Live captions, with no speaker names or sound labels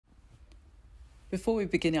Before we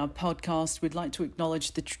begin our podcast, we'd like to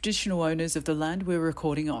acknowledge the traditional owners of the land we're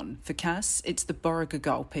recording on. For Cass, it's the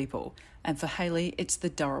Borragagal people, and for Hayley, it's the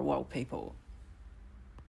Dharawal people.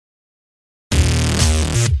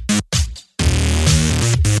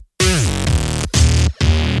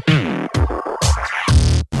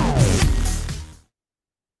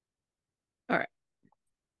 All right.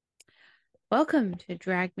 Welcome to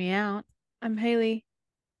Drag Me Out. I'm Hayley.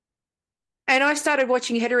 And I started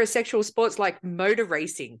watching heterosexual sports like motor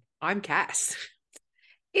racing. I'm Cass.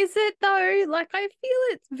 Is it though? Like, I feel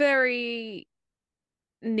it's very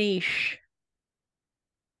niche.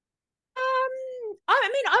 I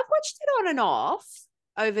mean, I've watched it on and off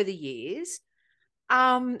over the years.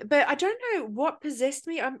 But I don't know what possessed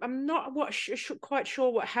me. I'm not quite sure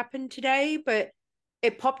what happened today, but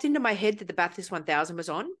it popped into my head that the Bathurst 1000 was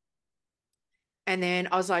on. And then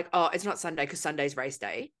I was like, oh, it's not Sunday because Sunday's race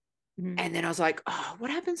day. Mm-hmm. And then I was like, oh, what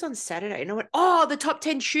happens on Saturday? And I went, oh, the top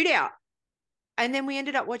 10 shootout. And then we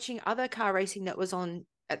ended up watching other car racing that was on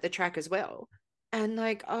at the track as well. And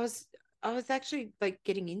like, I was actually like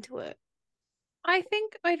getting into it. I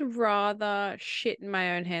think I'd rather shit in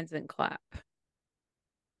my own hands than clap.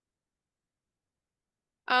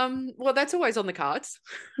 Well, that's always on the cards.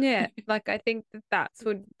 Yeah, like I think that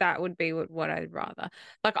would be what I'd rather.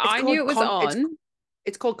 Like I knew it was on.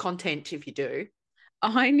 It's called content if you do.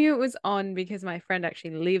 I knew it was on because my friend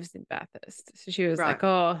actually lives in Bathurst. So she was like,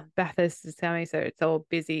 oh, Bathurst is telling me so it's all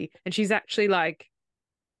busy. And she's actually like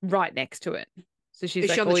right next to it. So she's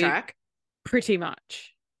like, on the track? Pretty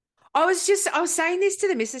much. I was saying this to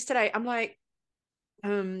the missus today. I'm like,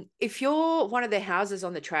 if you're one of the houses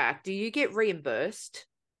on the track, do you get reimbursed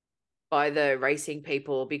by the racing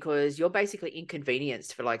people because you're basically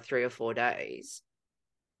inconvenienced for like 3 or 4 days?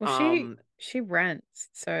 Well, she rents,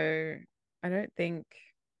 so I don't think.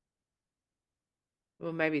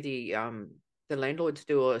 Well, maybe the landlords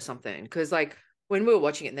do or something. Because like when we were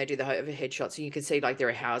watching it and they do the overhead shots, and you can see like there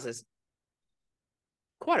are houses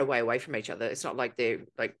quite a way away from each other. It's not like they're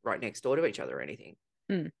like right next door to each other or anything.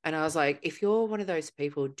 And I was like, if you're one of those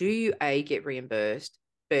people, do you A, get reimbursed?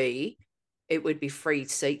 B, it would be free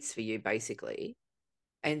seats for you basically.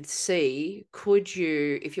 And C, could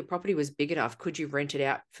you, if your property was big enough, could you rent it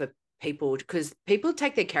out for people? Because people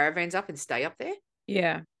take their caravans up and stay up there.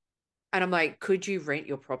 Yeah. And I'm like, could you rent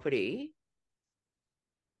your property?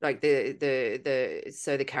 Like so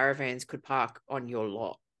the caravans could park on your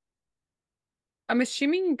lot. I'm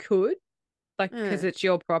assuming you could, like, because it's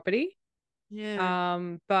your property. Yeah.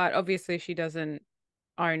 But obviously she doesn't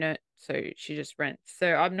own it, so she just rents.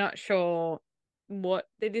 So I'm not sure what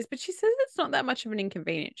it is, but she says it's not that much of an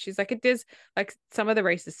inconvenience. She's like, it does, like some of the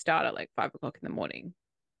races start at like 5 o'clock in the morning.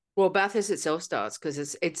 Well, Bathurst itself starts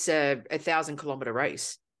because it's a 1,000-kilometer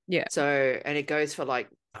race. Yeah. So, and it goes for like,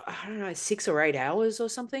 I don't know, 6 or 8 hours or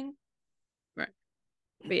something. Right.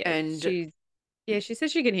 But yeah, and she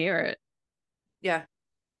says she can hear it. Yeah.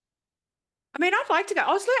 I mean, I'd like to go.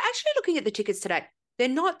 I was actually looking at the tickets today. They're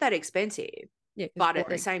not that expensive. Yeah. But at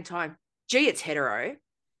the same time, gee, it's hetero.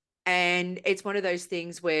 And it's one of those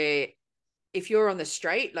things where if you're on the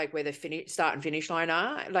straight, like where the start and finish line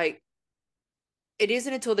are, like it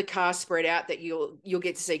isn't until the cars spread out that you'll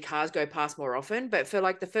get to see cars go past more often. But for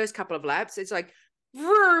like the first couple of laps, it's like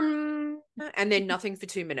vroom, and then nothing for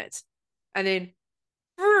 2 minutes. And then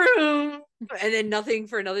vroom, and then nothing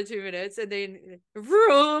for another 2 minutes. And then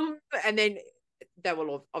vroom, and then that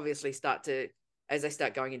will obviously start to, as they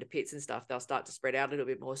start going into pits and stuff, they'll start to spread out a little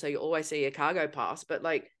bit more. So you always see a car go past. But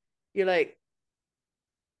like, you're like,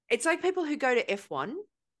 it's like people who go to F1,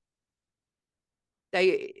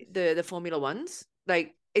 the Formula Ones,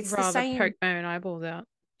 like it's the same. Poke my own eyeballs out.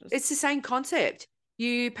 It's the same concept.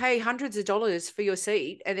 You pay hundreds of dollars for your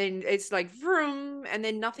seat, and then it's like vroom, and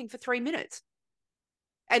then nothing for 3 minutes,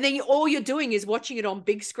 and then all you're doing is watching it on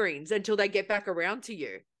big screens until they get back around to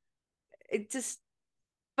you. It just,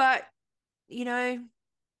 but you know,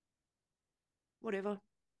 whatever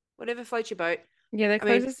floats your boat. Yeah, the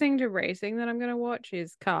closest thing to racing that I'm going to watch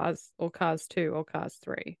is Cars or Cars 2 or Cars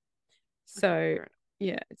 3. So,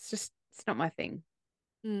 yeah, it's not my thing.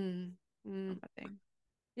 Not my thing.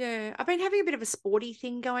 Yeah, I've been having a bit of a sporty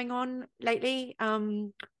thing going on lately.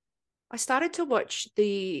 I started to watch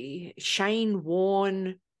the Shane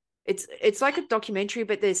Warne. It's like a documentary,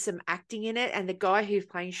 but there's some acting in it, and the guy who's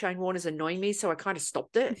playing Shane Warne is annoying me, so I kind of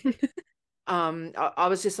stopped it. I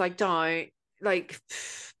was just like, don't, like,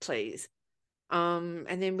 please.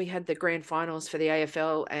 And then we had the grand finals for the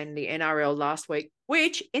AFL and the NRL last week,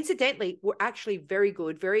 which incidentally were actually very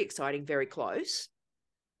good, very exciting, very close.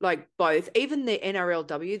 Like both, even the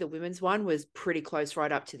NRLW, the women's one, was pretty close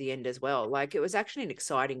right up to the end as well. Like it was actually an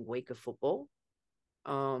exciting week of football.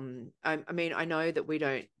 I mean, I know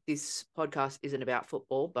that this podcast isn't about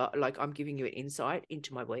football, but like I'm giving you an insight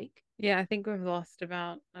into my week. Yeah, I think we've lost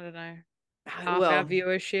about, I don't know, half Well, our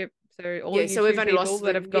viewership. So all yeah, you so we've two only people lost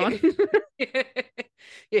that have gone. Yeah.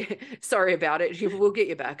 Yeah, sorry about it. We'll get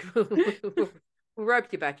you back. We'll rope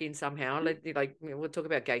you back in somehow. We'll talk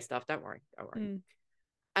about gay stuff. Don't worry.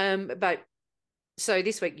 But so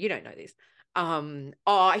this week, you don't know this.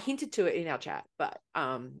 I hinted to it in our chat, but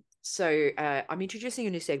so I'm introducing a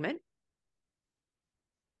new segment.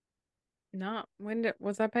 No,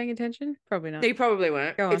 was I paying attention? Probably not. No, you probably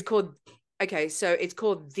weren't. Go on. It's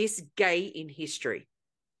called This Gay in History.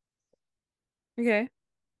 Okay.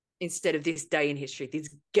 Instead of This Day in History, This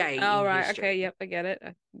Gay in right. History. Okay. Yep. I get it.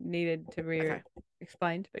 I needed to be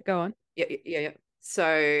explained, but go on. Yeah. So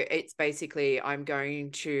it's basically I'm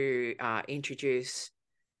going to introduce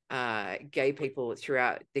gay people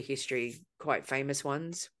throughout the history, quite famous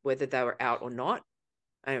ones, whether they were out or not,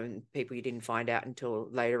 and people you didn't find out until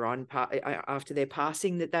later on after their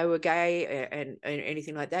passing that they were gay and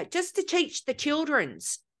anything like that, just to teach the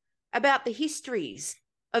children's about the histories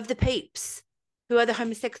of the peeps who are the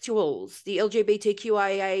homosexuals, the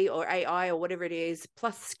LGBTQIA or AI or whatever it is,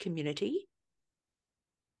 plus community.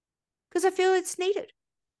 Because I feel it's needed.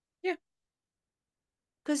 Yeah.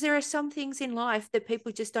 Because there are some things in life that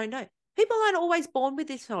people just don't know. People aren't always born with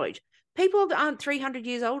this knowledge. People aren't 300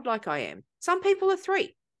 years old like I am. Some people are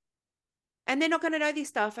 3. And they're not going to know this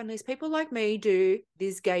stuff unless people like me do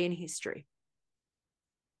This Gay in History.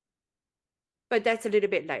 But that's a little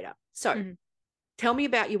bit later. So tell me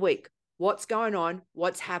about your week. What's going on?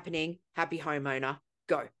 What's happening? Happy homeowner.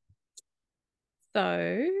 Go.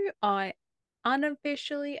 So I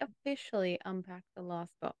officially unpacked the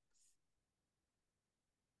last box.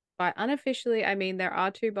 By unofficially, I mean there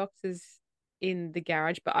are 2 boxes in the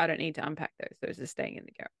garage, but I don't need to unpack those. Those are staying in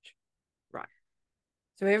the garage. Right.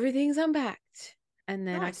 So everything's unpacked. And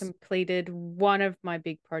then Nice. I completed one of my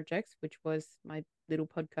big projects, which was my little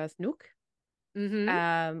podcast Nook, which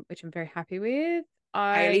I'm very happy with.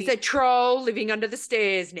 Hayley's a troll living under the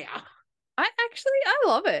stairs now. I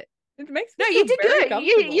love it. It makes me you did very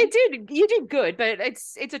good. You did good, but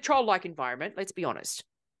it's a troll-like environment. Let's be honest.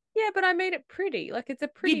 Yeah, but I made it pretty. Like it's a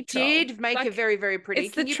pretty. You did make it very, very pretty.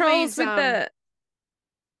 It's the trolls with the.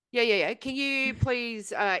 Yeah. Can you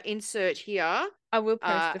please insert here? I will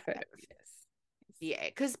post a photo. Yes. Yeah,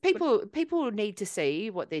 because people need to see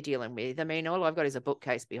what they're dealing with. I mean, all I've got is a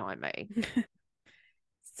bookcase behind me.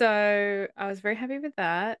 So I was very happy with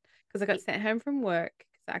that because I got sent home from work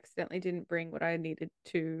because I accidentally didn't bring what I needed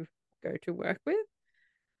to go to work with.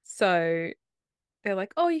 So they're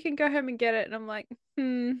like, "Oh, you can go home and get it," and I'm like,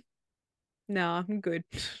 "No, I'm good.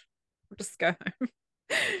 I'll just go home.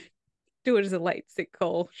 Do it as a late sick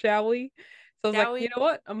call, shall we?" So I was like, "You know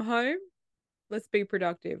what? I'm home. Let's be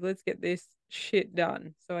productive. Let's get this shit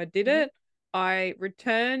done." So I did it. I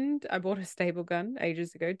returned. I bought a stable gun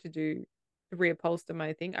ages ago to reupholster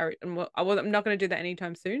my thing. I'm not going to do that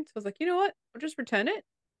anytime soon. So I was like, you know what? I'll just return it.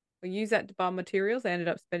 I'll use that to buy materials. I ended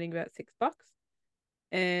up spending about $6.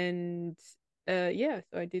 And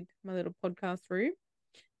so I did my little podcast room.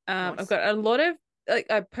 Nice. I've got a lot of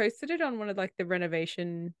I posted it on one of the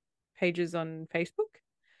renovation pages on Facebook,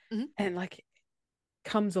 and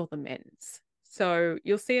comes all the men's. So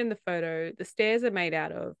you'll see in the photo, the stairs are made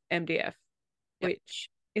out of MDF, which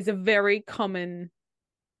is a very common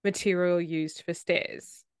material used for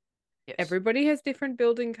stairs. Yes. Everybody has different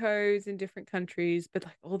building codes in different countries, but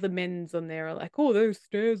all the men's on there are like, "Oh, those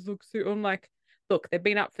stairs look so." I'm like, look, they've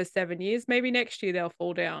been up for 7 years. Maybe next year they'll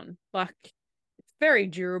fall down. It's very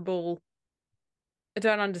durable. I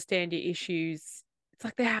don't understand your issues. It's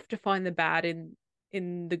like they have to find the bad in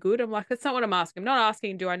the good. I'm like, that's not what I'm asking. I'm not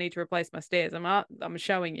asking, do I need to replace my stairs? I'm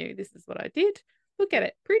showing you this is what I did. Look at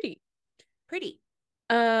it. Pretty.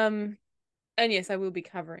 And yes, I will be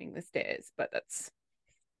covering the stairs, but that's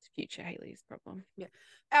future Hayley's problem. Yeah.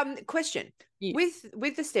 Question. Yes.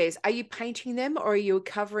 With the stairs, are you painting them or are you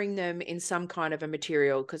covering them in some kind of a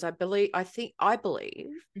material? Because I believe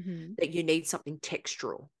that you need something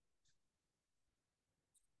textural.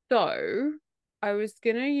 So I was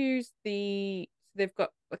gonna use they've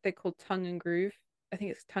got what they call tongue and groove. I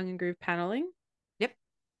think it's tongue and groove paneling. Yep.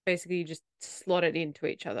 Basically, you just slot it into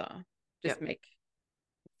each other.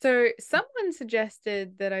 So someone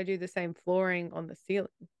suggested that I do the same flooring on the ceiling.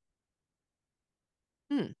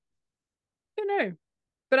 I don't know,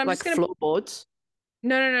 but I'm just gonna floorboards.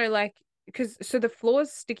 No, because the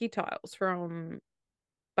floor's sticky tiles from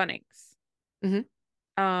Bunnings.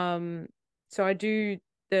 So I do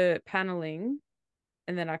the paneling,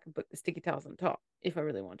 and then I can put the sticky tiles on top if I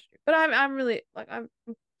really want to. But I'm really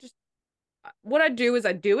what I do is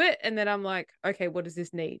I do it, and then I'm like, okay, what does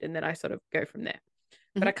this need? And then I sort of go from there.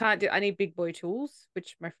 But I need big boy tools,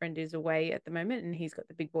 which my friend is away at the moment, and he's got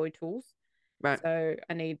the big boy tools. Right. So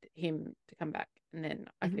I need him to come back, and then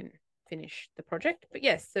I can finish the project. But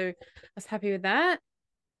yes, so I was happy with that.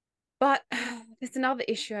 But there's another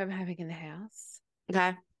issue I'm having in the house.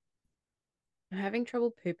 Okay. I'm having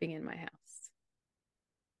trouble pooping in my house.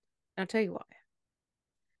 And I'll tell you why.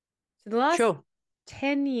 So the last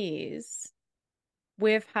 10 years,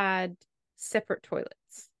 we've had separate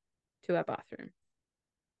toilets to our bathroom.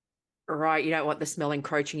 Right. You don't want the smell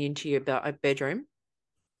encroaching into your bedroom.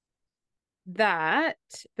 That,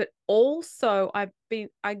 but also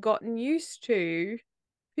I gotten used to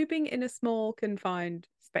pooping in a small confined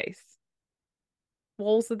space.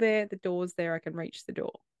 Walls are there, the door's there, I can reach the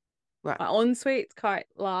door. Right. My ensuite's quite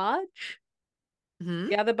large. Mm-hmm.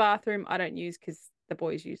 The other bathroom I don't use because the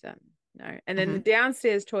boys use them. No. And then the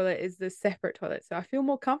downstairs toilet is the separate toilet. So I feel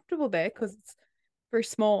more comfortable there because it's very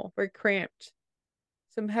small, very cramped.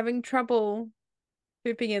 So I'm having trouble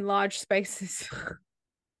pooping in large spaces.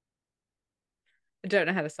 I don't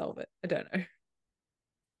know how to solve it. I don't know.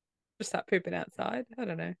 Just start pooping outside. I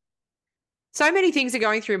don't know. So many things are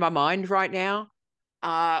going through my mind right now.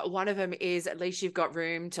 One of them is at least you've got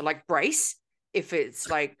room to like brace if it's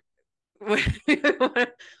like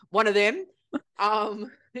one of them.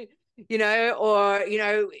 You know, or you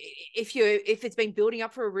know, if it's been building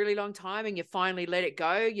up for a really long time and you finally let it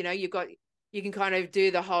go, you know, you can kind of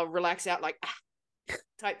do the whole relax out like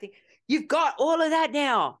type thing. You've got all of that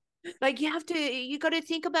now. Like you got to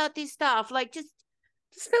think about this stuff. Like just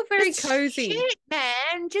feel very cozy. Shit,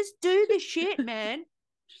 man. Just do the shit, man.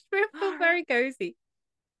 Just feel very cozy.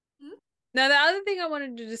 Now, the other thing I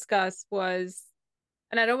wanted to discuss was,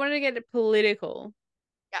 and I don't want to get political.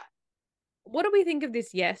 Yeah. What do we think of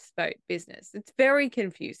this yes vote business? It's very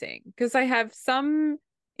confusing because I have some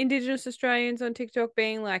Indigenous Australians on TikTok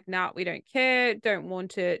being like, nah, we don't care, don't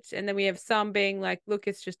want it. And then we have some being like, look,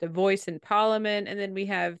 it's just a voice in parliament. And then we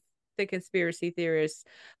have the conspiracy theorists,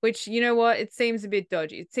 which, you know what? It seems a bit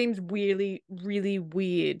dodgy. It seems really, really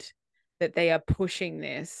weird that they are pushing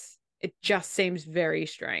this. It just seems very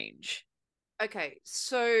strange. Okay,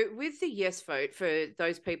 so with the yes vote, for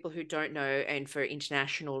those people who don't know and for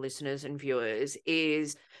international listeners and viewers,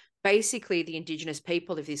 is basically the Indigenous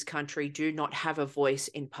people of this country do not have a voice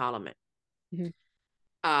in Parliament.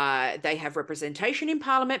 They have representation in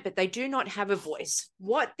Parliament, but they do not have a voice.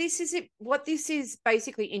 What this is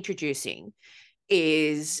basically introducing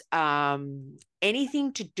is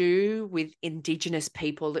anything to do with Indigenous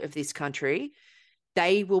people of this country,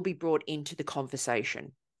 they will be brought into the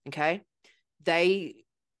conversation, okay? They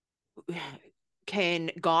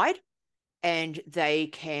can guide and they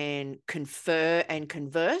can confer and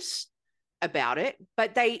converse about it,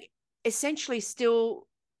 but they essentially still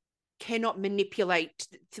cannot manipulate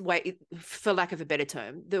the way, for lack of a better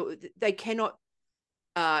term, they cannot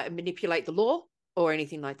manipulate the law or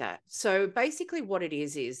anything like that. So basically what it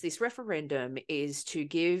is this referendum is to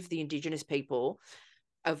give the Indigenous people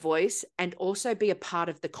a voice and also be a part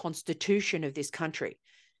of the constitution of this country.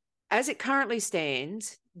 As it currently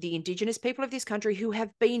stands, the Indigenous people of this country who have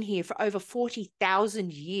been here for over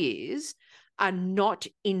 40,000 years are not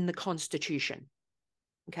in the Constitution,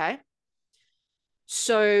 okay?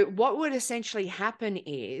 So what would essentially happen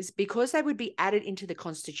is, because they would be added into the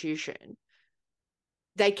Constitution,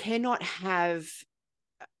 they cannot have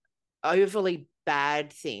overly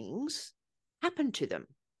bad things happen to them,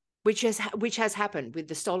 which has happened with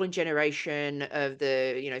the stolen generation of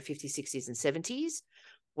the 50s, 60s and 70s,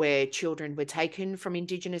 where children were taken from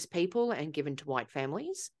Indigenous people and given to white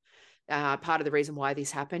families. Part of the reason why this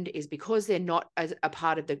happened is because they're not as a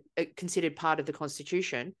part of considered part of the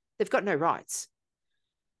Constitution. They've got no rights.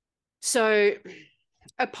 So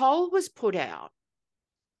a poll was put out,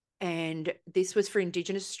 and this was for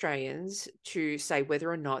Indigenous Australians to say whether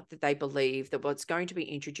or not that they believe that what's going to be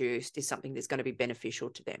introduced is something that's going to be beneficial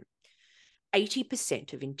to them.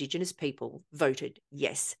 80% of Indigenous people voted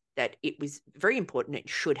yes, that it was very important, it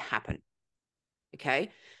should happen. Okay.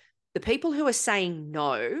 The people who are saying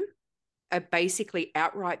no are basically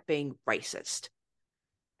outright being racist.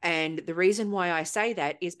 And the reason why I say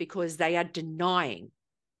that is because they are denying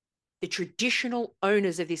the traditional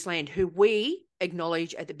owners of this land, who we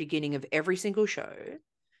acknowledge at the beginning of every single show.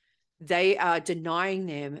 They are denying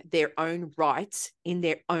them their own rights in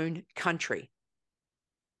their own country.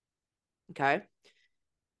 Okay.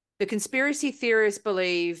 The conspiracy theorists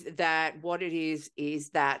believe that what it is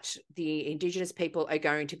that the Indigenous people are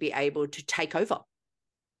going to be able to take over.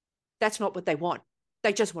 That's not what they want.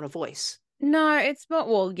 They just want a voice. No, it's not.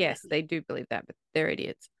 Well, yes, they do believe that, but they're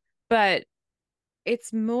idiots. But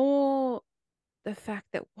it's more the fact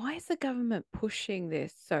that why is the government pushing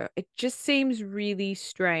this? So it just seems really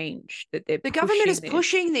strange that the government is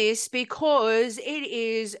pushing this because it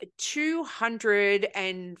is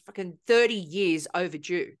 230 years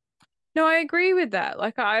overdue. No, I agree with that.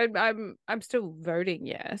 Like I'm still voting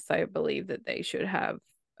yes. I believe that they should have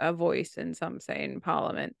a voice and some say in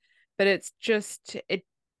parliament. But it's just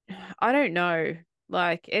I don't know.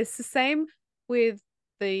 Like it's the same with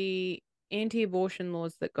the anti-abortion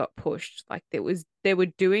laws that got pushed. Like they were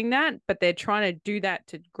doing that, but they're trying to do that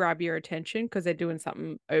to grab your attention because they're doing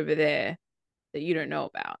something over there that you don't know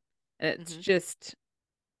about. And it's just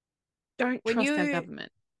don't trust our government.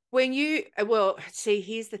 Well, see,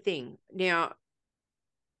 here's the thing. Now,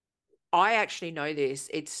 I actually know this.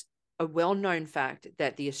 It's a well-known fact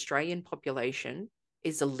that the Australian population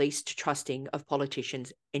is the least trusting of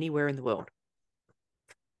politicians anywhere in the world.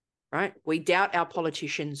 Right? We doubt our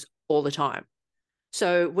politicians all the time.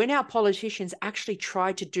 So when our politicians actually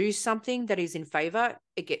try to do something that is in favor,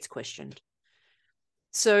 it gets questioned.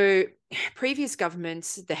 So previous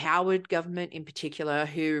governments, the Howard government in particular,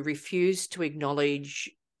 who refused to acknowledge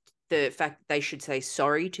the fact that they should say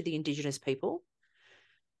sorry to the Indigenous people,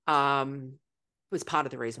 was part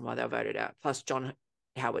of the reason why they were voted out. Plus, John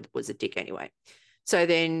Howard was a dick anyway. So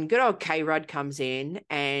then good old K. Rudd comes in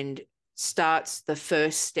and starts the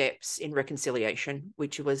first steps in reconciliation,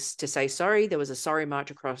 which was to say sorry. There was a sorry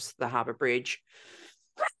march across the Harbour Bridge.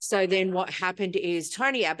 So then what happened is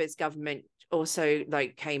Tony Abbott's government also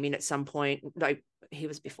came in at some point. He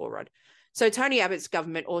was before Rudd. So Tony Abbott's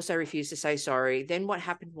government also refused to say sorry. Then what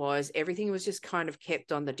happened was everything was just kind of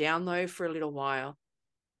kept on the down low for a little while.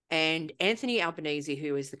 And Anthony Albanese,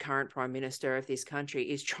 who is the current Prime Minister of this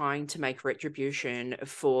country, is trying to make retribution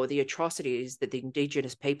for the atrocities that the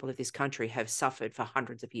Indigenous people of this country have suffered for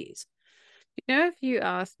hundreds of years. You know, if you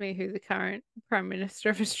asked me who the current Prime Minister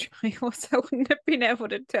of Australia was, I wouldn't have been able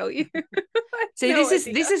to tell you. See,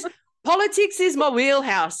 this is politics is my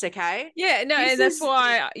wheelhouse, okay? Yeah, no, and that's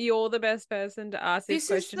why you're the best person to ask this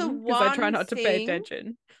question, because I try not to pay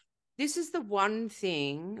attention. This is the one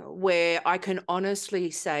thing where I can honestly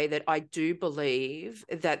say that I do believe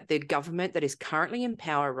that the government that is currently in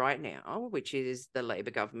power right now, which is the Labor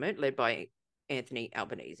government led by Anthony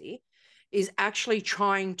Albanese, is actually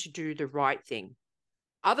trying to do the right thing.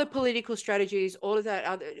 Other political strategies, all of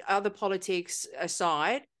that other politics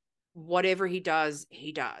aside, whatever he does.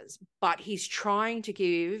 But he's trying to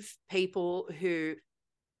give people who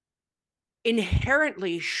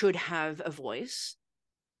inherently should have a voice,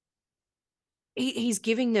 he's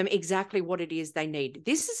giving them exactly what it is they need.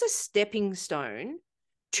 This is a stepping stone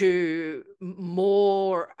to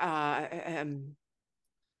more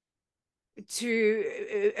give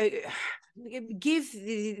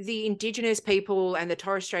the Indigenous people and the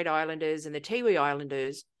Torres Strait Islanders and the Tiwi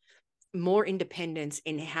Islanders more independence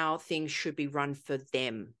in how things should be run for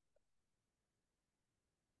them.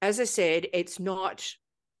 As I said, it's not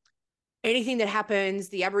anything that happens,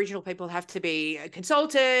 the Aboriginal people have to be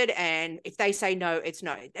consulted, and if they say no, it's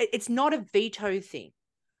no. It's not a veto thing.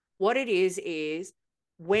 What it is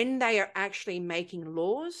when they are actually making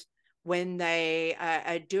laws, when they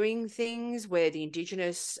are doing things where the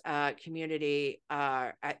Indigenous community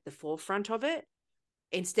are at the forefront of it,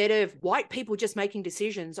 instead of white people just making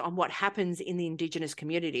decisions on what happens in the Indigenous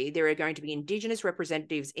community, there are going to be Indigenous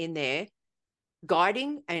representatives in there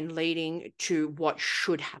guiding and leading to what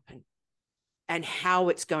should happen and how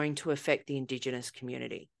it's going to affect the Indigenous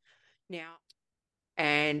community. Now,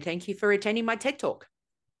 and thank you for attending my TED Talk.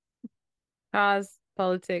 Cars,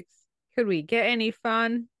 politics. Could we get any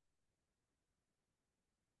fun?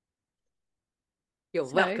 You're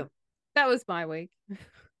welcome. That was my week.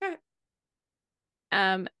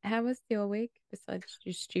 How was your week besides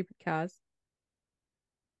your stupid cars?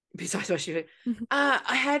 Besides my stupid,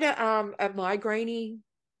 I had a migraine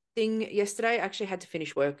thing yesterday. I actually had to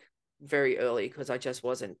finish work very early because I just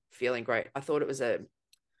wasn't feeling great. I thought it was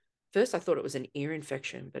first I thought it was an ear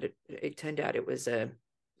infection, but it turned out it was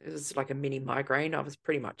like a mini migraine. I was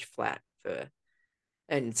pretty much flat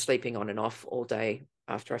and sleeping on and off all day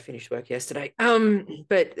after I finished work yesterday.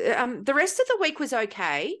 But the rest of the week was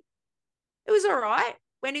okay. It was all right.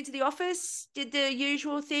 Went into the office, did the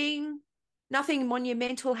usual thing. Nothing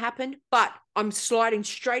monumental happened, but I'm sliding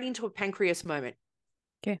straight into a pancreas moment.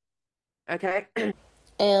 Okay.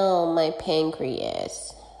 Oh, my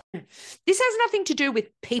pancreas. This has nothing to do with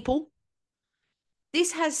people.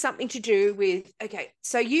 This has something to do with, okay,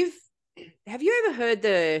 so have you ever heard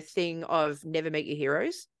the thing of never meet your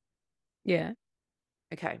heroes? Yeah.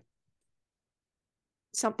 Okay.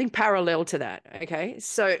 Something parallel to that, okay?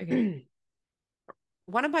 So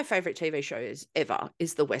one of my favorite TV shows ever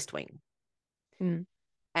is The West Wing. Mm.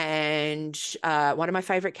 And one of my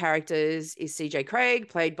favorite characters is CJ Craig,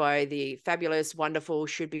 played by the fabulous, wonderful,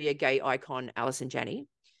 should be a gay icon, Alison Janney.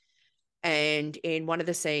 And in one of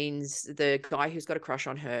the scenes, the guy who's got a crush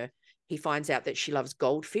on her, he finds out that she loves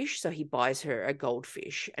goldfish, so he buys her a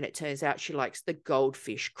goldfish. And it turns out she likes the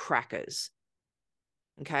goldfish crackers.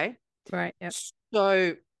 Okay? Right, yep.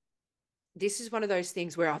 So this is one of those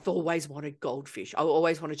things where I've always wanted goldfish. I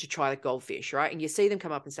always wanted to try the goldfish, right? And you see them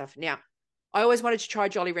come up and stuff. Now, I always wanted to try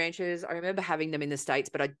Jolly Ranchers. I remember having them in the States,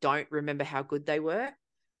 but I don't remember how good they were.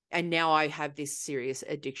 And now I have this serious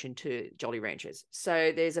addiction to Jolly Ranchers.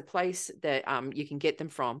 So there's a place that you can get them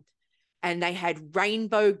from, and they had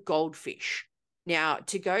rainbow goldfish. Now,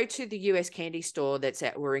 to go to the US candy store that's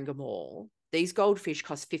at Warringah Mall, these goldfish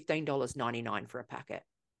cost $15.99 for a packet.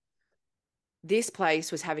 This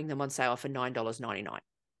place was having them on sale for $9.99.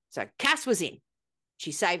 So Cass was in.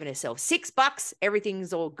 She's saving herself $6.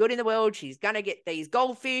 Everything's all good in the world. She's going to get these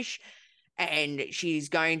goldfish and she's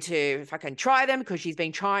going to fucking try them because she's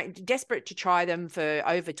been desperate to try them for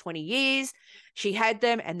over 20 years. She had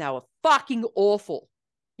them and they were fucking awful.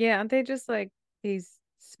 Yeah, aren't they just like these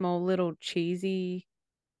small little cheesy?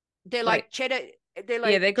 They're like cheddar. They're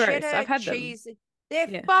like they're gross. cheddar I've had cheese. them.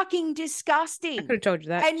 They're fucking disgusting. I could have told you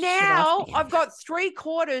that. And now I've got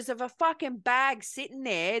 3/4 of a fucking bag sitting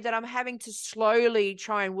there that I'm having to slowly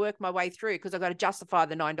try and work my way through because I've got to justify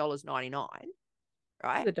the $9.99.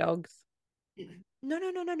 Right? The dogs. No.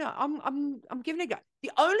 I'm giving it a go.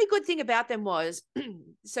 The only good thing about them was,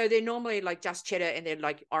 so they're normally like just cheddar and they're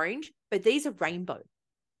like orange, but these are rainbow.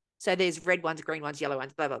 So there's red ones, green ones, yellow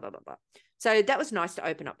ones, blah, blah, blah, blah, blah. So that was nice to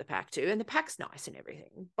open up the pack too. And the pack's nice and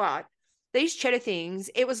everything. But these cheddar things,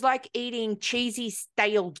 it was like eating cheesy,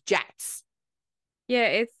 stale jats. Yeah,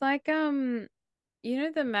 it's like, you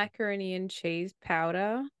know, the macaroni and cheese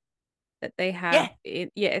powder that they have. Yeah,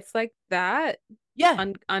 it's like that. Yeah.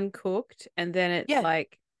 Uncooked. And then it's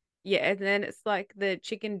like, and then it's like the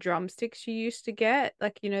chicken drumsticks you used to get.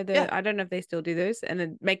 Like, you know, I don't know if they still do those, and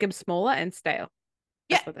then make them smaller and stale.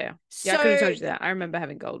 That's what they are. Yeah, I could have told you that. I remember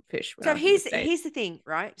having goldfish. So here's the thing,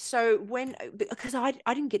 right? So because I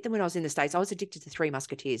didn't get them when I was in the States, I was addicted to Three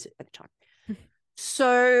Musketeers at the time.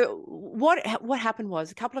 So what happened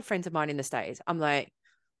was a couple of friends of mine in the States, I'm like,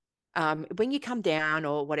 when you come down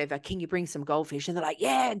or whatever, can you bring some goldfish? And they're like,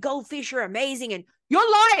 yeah, goldfish are amazing. And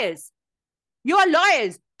you're liars. You're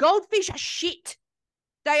liars. Goldfish are shit.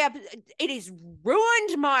 It has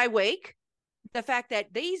ruined my week. The fact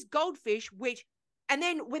that these goldfish, and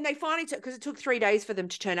then when they finally took, because it took 3 days for them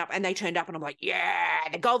to turn up, and they turned up, and I'm like, yeah,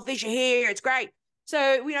 the goldfish are here. It's great.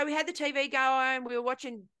 So, we had the TV going. We were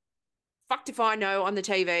watching Fucked If I Know on the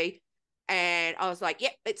TV. And I was like,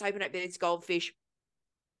 yep, let's open up this goldfish.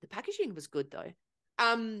 The packaging was good, though.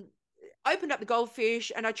 Opened up the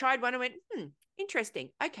goldfish, and I tried one and went, interesting.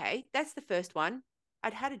 Okay, that's the first one.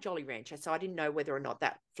 I'd had a Jolly Rancher, so I didn't know whether or not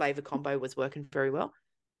that flavor combo was working very well.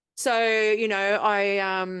 So, I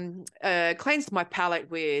cleansed my palate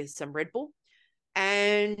with some Red Bull,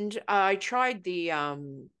 and I tried the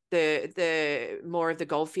more of the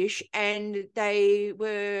goldfish, and they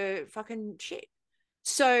were fucking shit.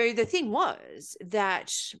 So the thing was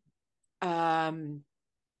that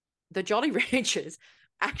the Jolly Ranchers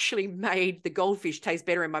actually made the goldfish taste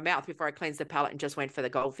better in my mouth before I cleansed the palate and just went for the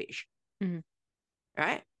goldfish. Mm-hmm.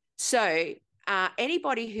 Right? So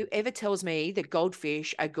anybody who ever tells me that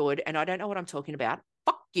goldfish are good and I don't know what I'm talking about,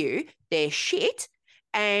 fuck you. They're shit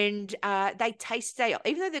and they taste stale.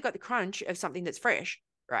 Even though they've got the crunch of something that's fresh,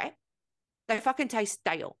 right? They fucking taste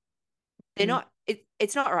stale. They're not,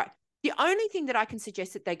 it's not right. The only thing that I can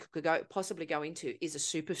suggest that they could possibly go into is a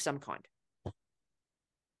soup of some kind.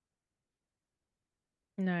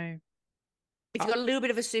 No. If you've got a little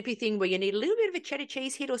bit of a soupy thing where you need a little bit of a cheddar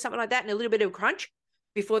cheese hit or something like that and a little bit of crunch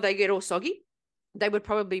before they get all soggy, they would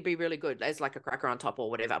probably be really good as like a cracker on top or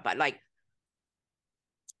whatever. But like,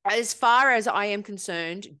 as far as I am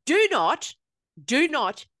concerned, do not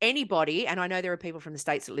anybody, and I know there are people from the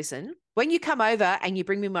States that listen, when you come over and you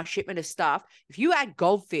bring me my shipment of stuff, if you add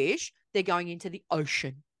goldfish, they're going into the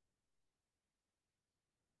ocean.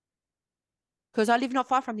 Because I live not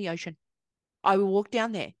far from the ocean. I will walk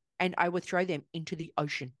down there and I would throw them into the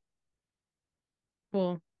ocean.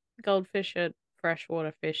 Well, goldfish are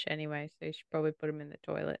freshwater fish anyway, so you should probably put them in the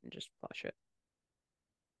toilet and just flush it.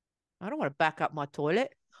 I don't want to back up my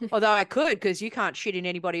toilet. Although I could, because you can't shit in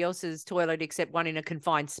anybody else's toilet except one in a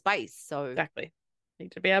confined space. So exactly.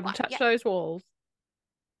 Need to be able to touch those walls.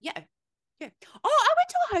 Yeah. Oh, I went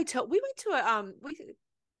to a hotel. We went to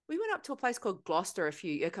We went up to a place called Gloucester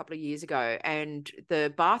a couple of years ago, and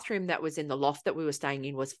the bathroom that was in the loft that we were staying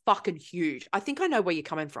in was fucking huge. I think I know where you're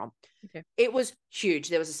coming from. Okay. It was huge.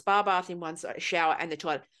 There was a spa bath in one side, a shower, and the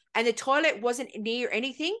toilet. And the toilet wasn't near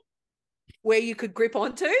anything where you could grip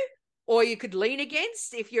onto or you could lean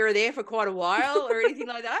against if you're there for quite a while or anything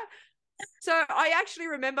like that. So I actually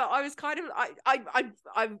remember I was kind of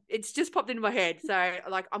it's just popped into my head. So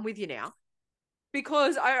like I'm with you now.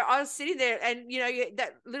 Because I was sitting there and, you know,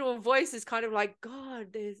 that little voice is kind of like, God,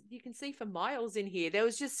 you can see for miles in here. There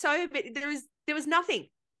was just there was nothing.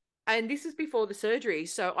 And this is before the surgery.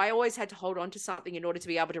 So I always had to hold on to something in order to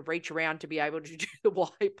be able to reach around to be able to do the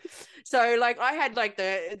wipe. So like I had like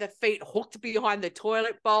the feet hooked behind the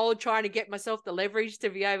toilet bowl, trying to get myself the leverage to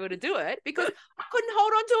be able to do it because I couldn't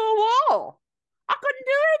hold on to a wall. I couldn't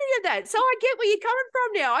do any of that. So I get where you're coming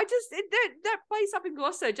from now. That place up in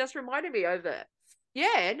Gloucester just reminded me of it.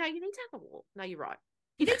 Yeah, no, you need to have a walk. No, you're right.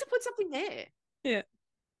 You need to put something there. Yeah.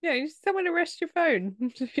 Yeah, you just somewhere to rest your phone.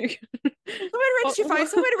 Somewhere to rest your phone,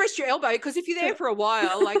 somewhere to rest your elbow, because if you're there for a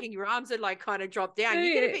while, like, and your arms are like kind of drop down,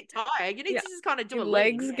 you get a bit tired. You need to just kind of do your a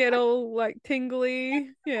legs lean. get all like tingly.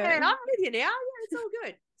 Yeah. I'm with you now. Yeah, it's all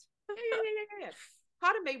good. Yeah.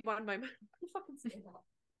 Pardon me one moment. I'll fucking stand up.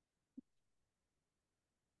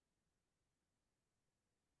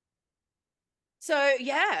 So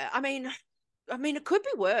yeah, I mean, it could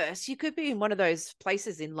be worse. You could be in one of those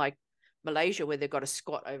places in like Malaysia where they've got a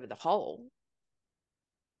squat over the hole.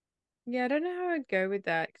 Yeah, I don't know how I'd go with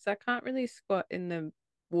that because I can't really squat in the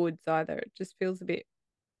woods either. It just feels a bit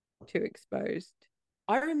too exposed.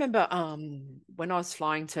 I remember when I was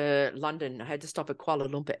flying to London, I had to stop at Kuala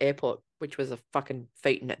Lumpur Airport, which was a fucking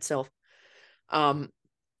feat in itself.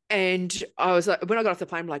 And I was like, when I got off the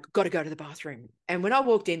plane, I'm like, got to go to the bathroom. And when I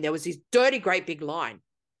walked in, there was this dirty, great big line.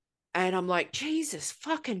 And I'm like, Jesus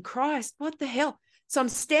fucking Christ, what the hell? So I'm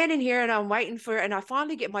standing here and I'm waiting for it. And I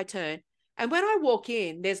finally get my turn. And when I walk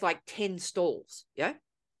in, there's like 10 stalls. Yeah.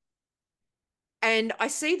 And I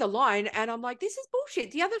see the line and I'm like, this is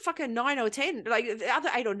bullshit. The other fucking 9 or 10, like the other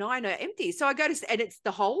 8 or 9 are empty. So I go to, and it's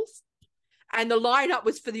the holes. And the lineup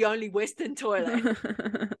was for the only Western toilet.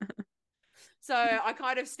 So I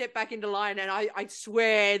kind of stepped back into line, and I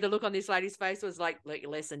swear the look on this lady's face was like, "Learnt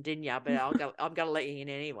your lesson, didn't you? But I'm gonna let you in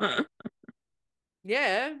anyway."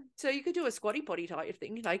 Yeah. So you could do a squatty potty type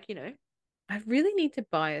thing, like, you know. I really need to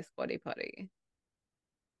buy a squatty potty.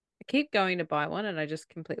 I keep going to buy one, and I just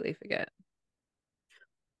completely forget.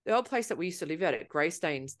 The old place that we used to live at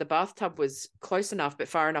Greystanes, the bathtub was close enough but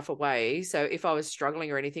far enough away. So if I was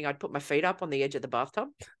struggling or anything, I'd put my feet up on the edge of the bathtub,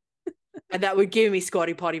 and that would give me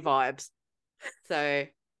squatty potty vibes. So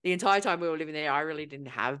the entire time we were living there, I really didn't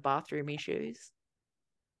have bathroom issues.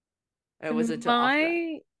 It was until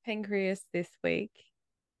my pancreas this week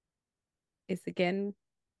is again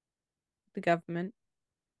the government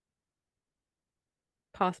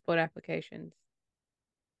passport applications.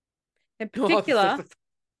 In particular,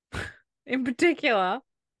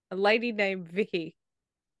 a lady named Vicky.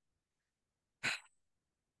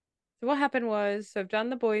 So what happened was, so I've done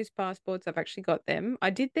the boys' passports. I've actually got them. I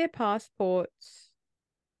did their passports.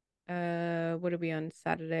 What are we on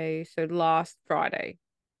Saturday? So last Friday.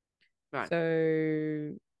 Right.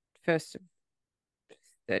 So 1st of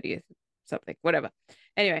 30th, something, whatever.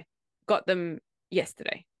 Anyway, got them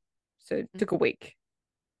yesterday. So it took a week.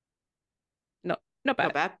 Not bad. Not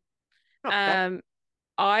bad. Not bad.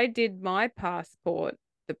 I did my passport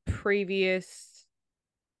the previous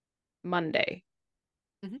Monday.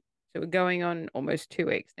 Mm-hmm. So we're going on almost 2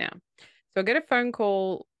 weeks now. So I get a phone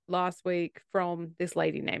call last week from this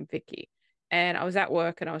lady named Vicky, and I was at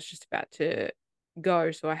work and I was just about to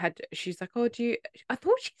go. So she's like, oh, I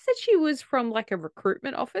thought she said she was from like a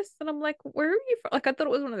recruitment office. And I'm like, where are you from? Like, I thought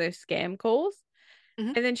it was one of those scam calls.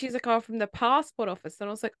 Mm-hmm. And then she's like, oh, from the passport office. And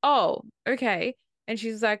I was like, oh, okay. And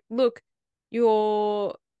she's like, look,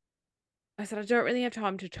 I said, I don't really have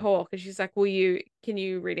time to talk. And she's like, can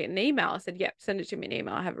you read it in an email? I said, yep, send it to me in an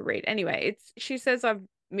email. I have a read. Anyway, she says I've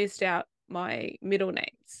missed out my middle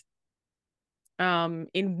names.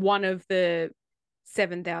 In one of the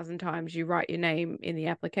 7,000 times you write your name in the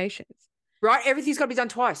applications. Right? Everything's got to be done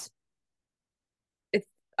twice.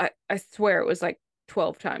 I swear it was like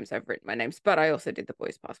 12 times I've written my names, but I also did the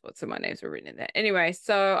boys' passport, so my names were written in there. Anyway,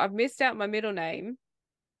 so I've missed out my middle name,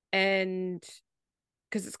 and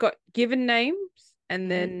because it's got given names and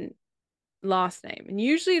then last name. And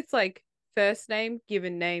usually it's like first name,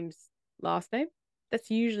 given names, last name. That's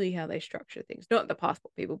usually how they structure things. Not the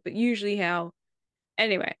passport people, but usually how.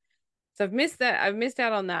 Anyway, so I've missed that. I've missed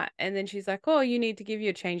out on that. And then she's like, oh, you need to give you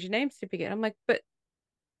a change of name certificate. I'm like, but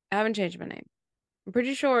I haven't changed my name. I'm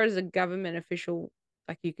pretty sure as a government official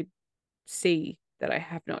Like you could see that I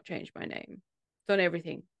have not changed my name. It's on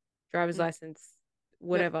everything. Driver's license,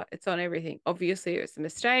 whatever. Yep. It's on everything. Obviously, it's a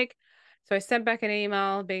mistake. So I sent back an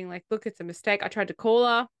email being like, look, it's a mistake. I tried to call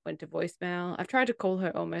her, went to voicemail. I've tried to call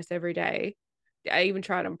her almost every day. I even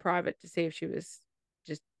tried on private to see if she was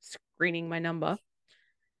just screening my number.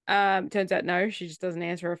 Turns out no, she just doesn't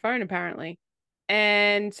answer her phone apparently.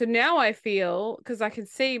 And so now I feel, because I can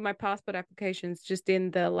see my passport application's just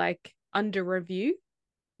in the like under review.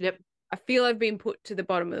 Yep. I feel I've been put to the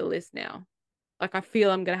bottom of the list now. Like I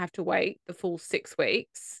feel I'm going to have to wait the full 6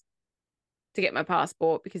 weeks to get my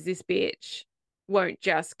passport because this bitch won't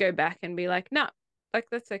just go back and be like, no, like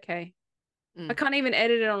that's okay. I can't even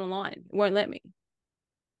edit it online. It won't let me.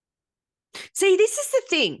 See, this is the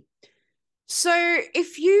thing. So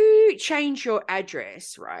if you change your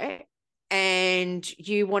address, right, and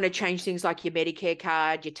you want to change things like your Medicare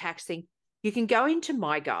card, your tax thing, you can go into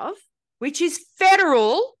MyGov, which is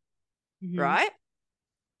federal, right?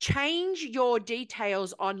 Change your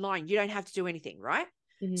details online. You don't have to do anything, right?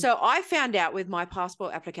 So I found out with my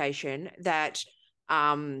passport application that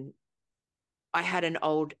I had an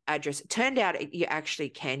old address. It turned out you actually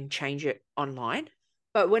can change it online.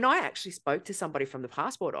 But when I actually spoke to somebody from the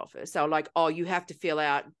passport office, they were like, oh, you have to fill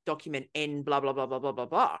out document N, blah, blah, blah, blah, blah, blah,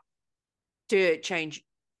 blah, to change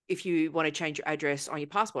if you want to change your address on your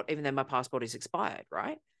passport, even though my passport is expired,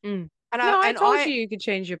 right? And I told you could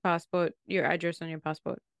change your passport, your address on your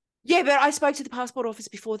passport. Yeah, but I spoke to the passport office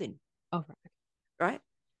before then. Oh, right.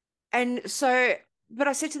 And so, but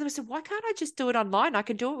I said to them, I said, why can't I just do it online? I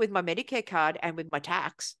can do it with my Medicare card and with my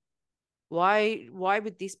tax. Why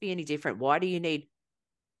would this be any different? Why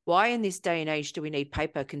in this day and age do we need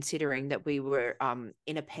paper considering that we were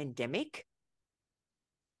in a pandemic?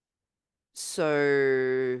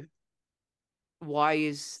 So why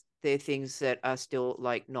is there things that are still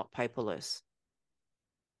like not paperless?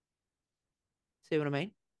 See what I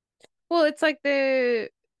mean? Well, it's like the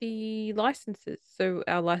licenses. So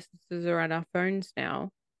our licenses are on our phones now,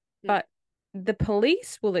 but the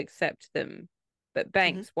police will accept them, but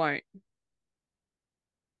banks won't.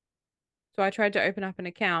 So I tried to open up an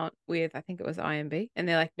account with, I think it was IMB, and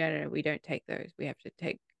they're like, no, we don't take those. We have to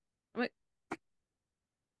take. I'm like,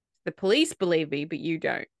 the police believe me, but you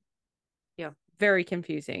don't. Yeah. Very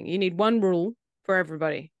confusing. You need one rule for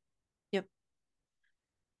everybody. Yep.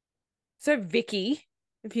 So Vicky,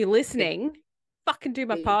 if you're listening, fucking do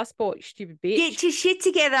my passport, you stupid bitch. Get your shit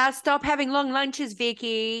together. Stop having long lunches,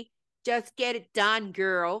 Vicky. Just get it done,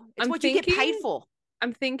 girl. It's what you get paid for.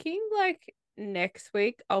 I'm thinking like next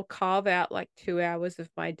week I'll carve out like 2 hours of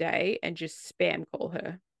my day and just spam call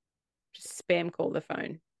her. Just spam call the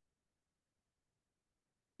phone.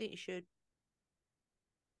 I think you should.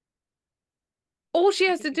 All she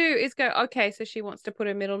has to do is go, okay, so she wants to put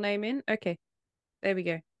her middle name in. Okay. There we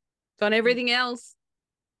go. It's on everything else.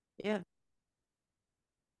 Yeah.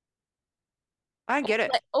 I don't get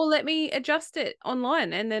it. Or let me adjust it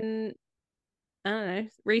online and then, I don't know,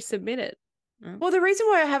 resubmit it. Well, the reason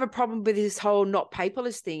why I have a problem with this whole not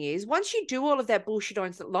paperless thing is once you do all of that bullshit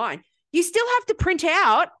online, you still have to print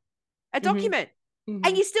out a document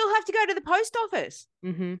and you still have to go to the post office.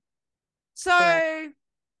 So,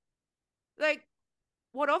 like,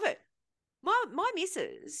 what of it? My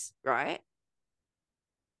missus, right?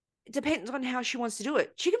 It depends on how she wants to do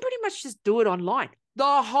it. She can pretty much just do it online.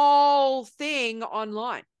 The whole thing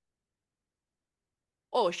online.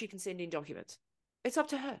 Or she can send in documents. It's up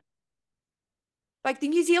to her. Like the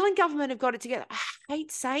New Zealand government have got it together. I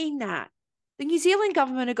hate saying that. The New Zealand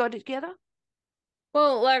government have got it together.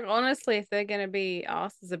 Well, like, honestly, if they're going to be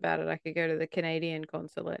asses about it, I could go to the Canadian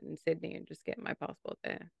consulate in Sydney and just get my passport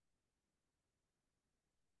there.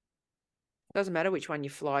 Doesn't matter which one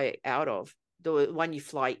you fly out of. The one you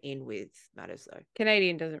fly in with matters, though.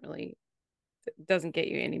 Canadian doesn't get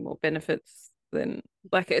you any more benefits than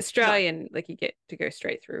like Australian, like you get to go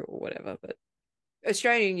straight through or whatever. But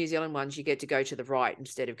Australian and New Zealand ones, you get to go to the right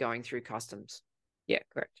instead of going through customs. Yeah,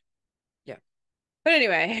 correct. Yeah. But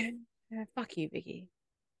anyway, fuck you, Vicky.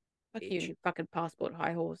 Fuck Bitch. you, fucking passport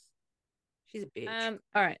high horse. She's a bitch.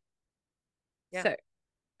 All right. Yeah. So,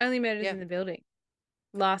 only murders in the building.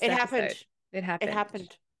 Last episode. Happened. It happened. It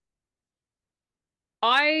happened.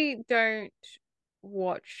 I don't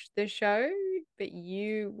watch the show, but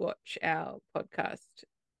you watch our podcast.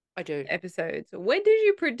 I do. Episodes. When did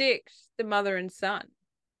you predict the mother and son?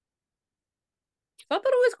 I thought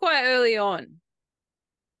it was quite early on.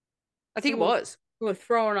 I think it was. We were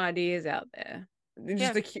throwing ideas out there.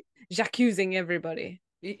 Just accusing everybody.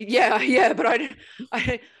 Yeah, but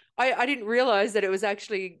I didn't realize that it was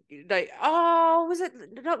actually like, oh, was it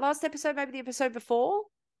not last episode, maybe the episode before?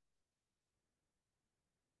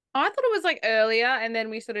 I thought it was like earlier, and then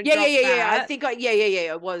we sort of yeah. dropped that. I think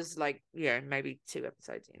it was like maybe 2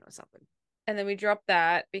 episodes in or something. And then we dropped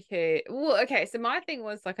that because so my thing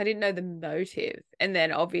was like I didn't know the motive, and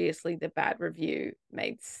then obviously the bad review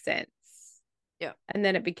made sense. Yeah. And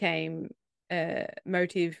then it became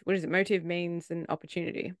motive. What is it? Motive means an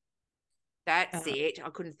opportunity. That's it. I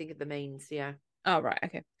couldn't think of the means. Yeah. Oh, right.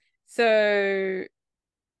 Okay. So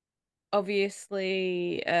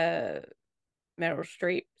obviously Meryl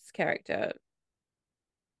Streep's character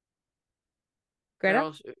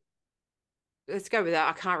Greta. Let's go with that.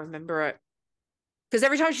 I can't remember it because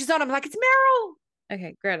every time she's on, I'm like, it's Meryl.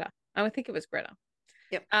 Okay, Greta. I would think it was Greta.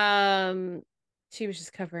 Yep. She was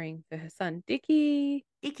just covering for her son Dickie.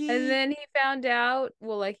 And then he found out.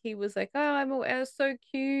 Well, like he was like, "Oh, I was so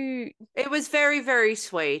cute." It was very, very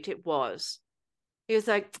sweet. It was. He was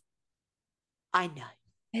like, "I know."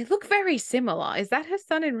 They look very similar. Is that her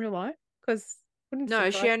son in real life? Because no,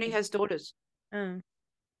 she only has daughters. Oh.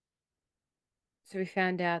 So we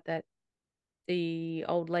found out that the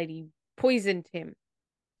old lady poisoned him.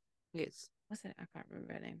 Yes. What's it? I can't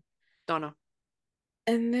remember her name. Donna.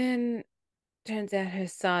 And then turns out her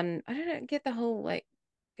son, I don't get the whole like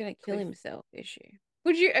gonna kill himself issue.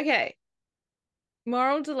 Would you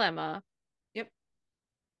moral dilemma. Yep.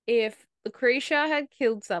 If Lucretia had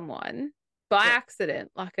killed someone by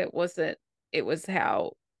accident, like it was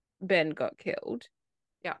how Ben got killed.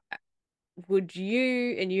 Yeah. Would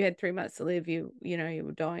you, and you had 3 months to live, you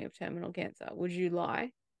were dying of terminal cancer, would you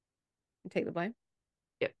lie and take the blame?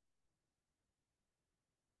 Yep.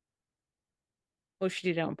 Or she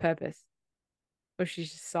did it on purpose? Or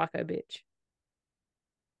she's just a psycho bitch?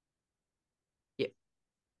 Yep.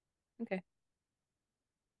 Okay.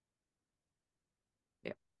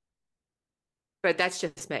 Yep. But that's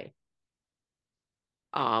just me.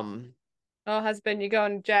 Oh, husband, you're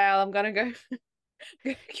going to jail. I'm gonna go.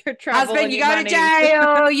 Your travel husband, you go to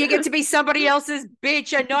jail. You get to be somebody else's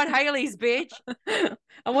bitch and not Haley's bitch.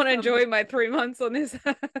 I want to enjoy my 3 months on this.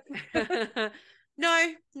 No.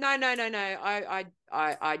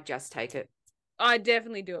 I just take it. I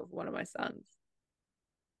definitely do it for one of my sons.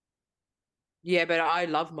 Yeah, but I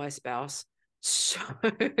love my spouse. So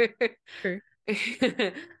true.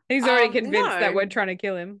 He's already convinced that we're trying to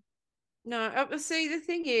kill him. No, see, the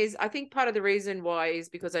thing is, I think part of the reason why is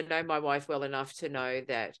because I know my wife well enough to know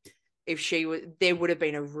that if she would, there would have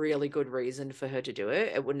been a really good reason for her to do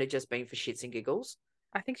it. It wouldn't have just been for shits and giggles.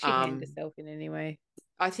 I think she'd hand herself in anyway.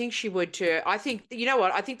 I think she would too. I think, you know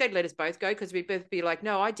what? I think they'd let us both go because we'd both be like,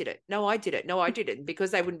 no, I did it. No, I did it. No, I did it. And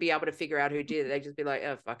because they wouldn't be able to figure out who did it, they'd just be like,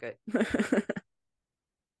 oh, fuck it. Let's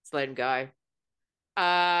let him go.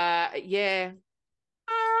 Yeah.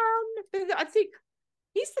 I think,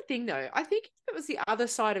 here's the thing though. I think if it was the other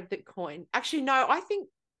side of the coin, actually, no,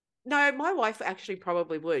 my wife actually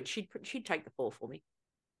probably would. She'd take the fall for me.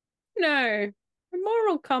 No, the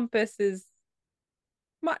moral compass is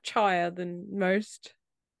much higher than most.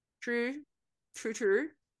 True.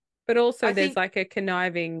 But also there's like a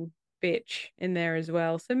conniving bitch in there as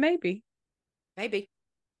well. So maybe.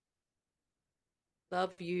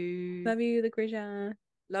 Love you, Lucretia.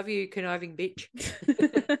 Love you, conniving bitch.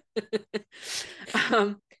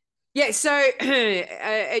 Yeah, so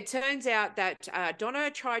it turns out that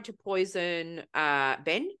Donna tried to poison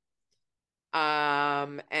Ben.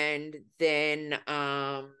 And then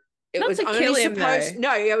it was only supposed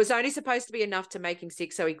it was only supposed to be enough to make him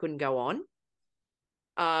sick so he couldn't go on.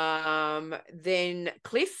 Then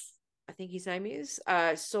Cliff, I think his name is,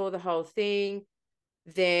 saw the whole thing.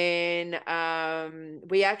 Then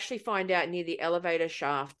we actually find out near the elevator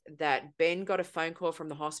shaft that Ben got a phone call from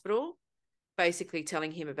the hospital basically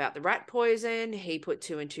telling him about the rat poison. He put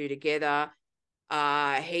 2 and 2 together.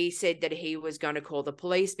 He said that he was going to call the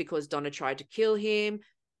police because Donna tried to kill him.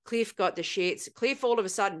 Cliff got the shits. Cliff all of a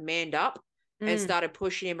sudden manned up and started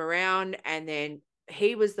pushing him around. And then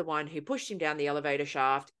he was the one who pushed him down the elevator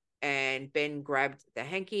shaft, and Ben grabbed the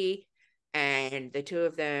hanky, and the 2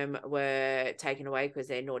 of them were taken away because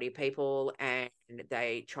they're naughty people, and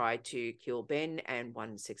they tried to kill Ben, and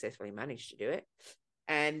one successfully managed to do it.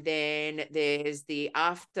 And then there's the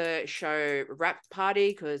after show wrap party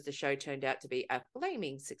because the show turned out to be a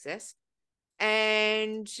flaming success.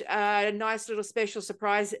 And a nice little special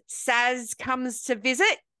surprise, Saz comes to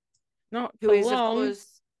visit. Who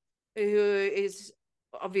is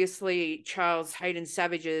obviously Charles Hayden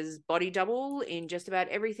Savage's body double in just about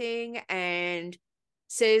everything, and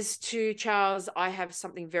says to Charles, I have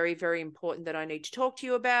something very, very important that I need to talk to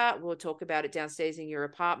you about. We'll talk about it downstairs in your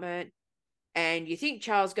apartment. And you think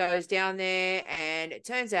Charles goes down there, and it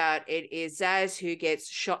turns out it is Zaz who gets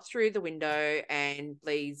shot through the window and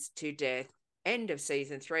bleeds to death end of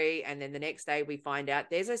season 3. And then the next day we find out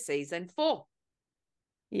there's a season 4.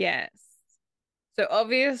 Yes. So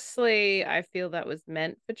obviously I feel that was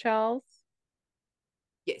meant for Charles.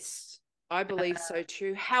 Yes, I believe so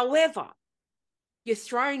too. However, you're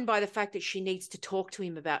thrown by the fact that she needs to talk to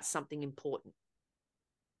him about something important.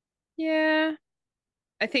 Yeah.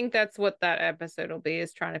 I think that's what that episode will be,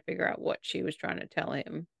 is trying to figure out what she was trying to tell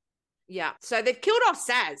him. Yeah. So they've killed off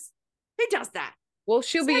Saz. Who does that? Well,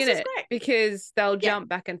 she'll be in Saz is it great. because they'll jump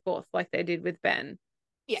back and forth like they did with Ben.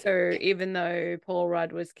 Yeah. So even though Paul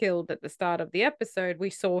Rudd was killed at the start of the episode,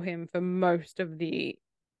 we saw him for most of the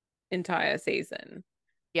entire season.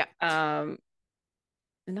 Yeah.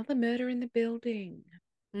 Another murder in the building.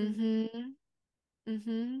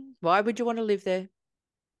 Why would you want to live there?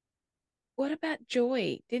 What about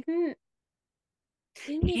Joy? Didn't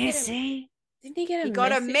he get a He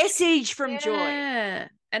got a message from Joy. Yeah.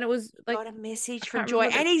 And it was like, got a message from Joy.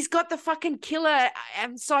 And he's got the fucking killer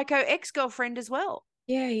psycho ex-girlfriend as well.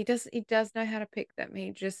 Yeah, he does know how to pick them.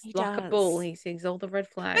 He like a bull. He sees all the red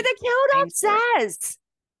flags. But they killed off Saz.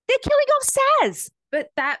 They're killing off Saz. But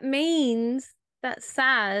that means that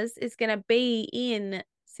Saz is going to be in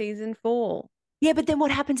season 4. Yeah, but then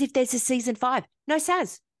what happens if there's a season 5? No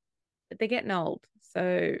Saz. But they're getting old.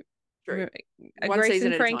 So True. Grace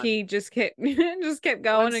and Frankie just kept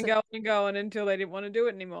going and going and going until they didn't want to do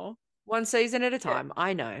it anymore. One season at a time. Yeah.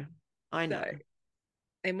 I know. So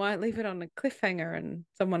they might leave it on a cliffhanger and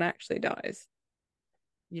someone actually dies.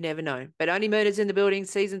 You never know. But Only Murders in the Building,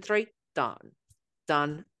 season 3, done.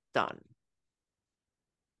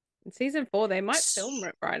 In season 4, they might film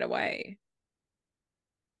it right away.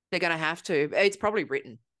 They're going to have to. It's probably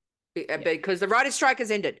written because the writer's strike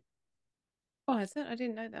has ended. Oh, is it? I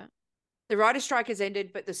didn't know that. The writer's strike has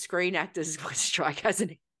ended, but the Screen Actors strike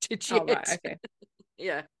hasn't ended yet. Oh, right. Okay.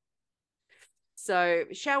 Yeah. So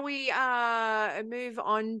shall we move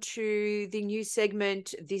on to the new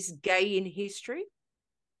segment, This Gay in History?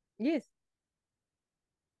 Yes.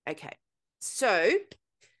 Okay. So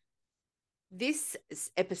this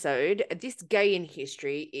episode, This Gay in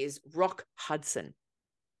History, is Rock Hudson.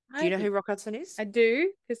 Do you know who Rock Hudson is? I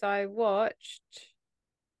do, because I watched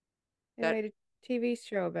a TV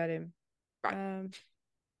show about him. Right.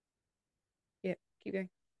 Yeah, keep going.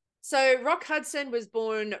 So Rock Hudson was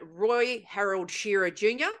born Roy Harold Shearer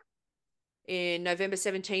Jr. in November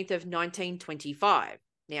 17th of 1925.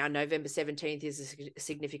 Now, November 17th is a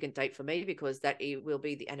significant date for me because that will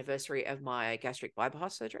be the anniversary of my gastric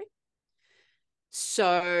bypass surgery.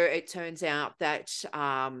 So it turns out that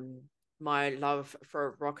my love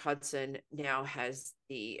for Rock Hudson now has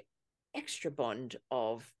the extra bond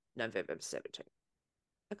of November 17th.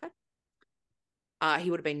 Okay.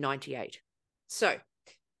 He would have been 98. So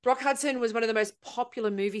Rock Hudson was one of the most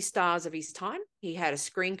popular movie stars of his time. He had a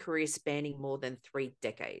screen career spanning more than 3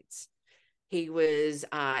 decades. He was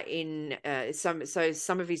in some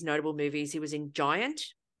of his notable movies. He was in Giant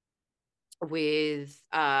with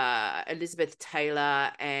Elizabeth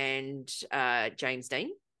Taylor and James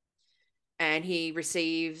Dean. And he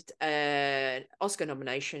received an Oscar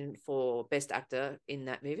nomination for Best Actor in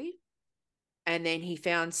that movie. And then he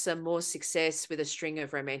found some more success with a string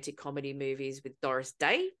of romantic comedy movies with Doris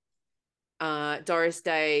Day. Doris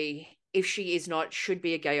Day, if she is not, should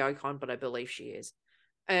be a gay icon, but I believe she is.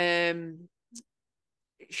 They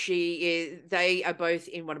are both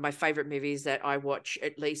in one of my favorite movies that I watch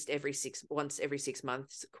at least once every 6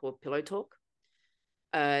 months, called Pillow Talk.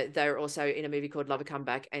 They're also in a movie called Love a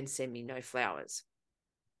Comeback and Send Me No Flowers.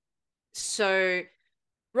 So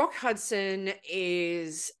Rock Hudson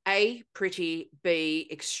is A, pretty, B,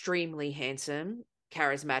 extremely handsome,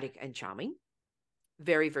 charismatic, and charming.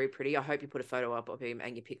 Very, very pretty. I hope you put a photo up of him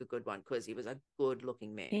and you pick a good one because he was a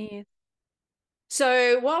good-looking man. Yeah.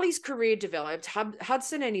 So while his career developed,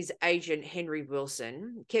 Hudson and his agent, Henry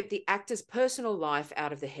Wilson, kept the actor's personal life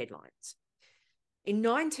out of the headlines. In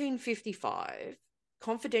 1955,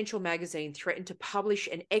 Confidential magazine threatened to publish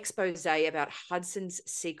an expose about Hudson's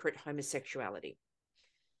secret homosexuality.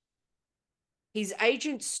 His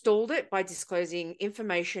agent stalled it by disclosing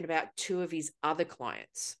information about 2 of his other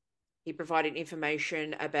clients. He provided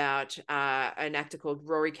information about an actor called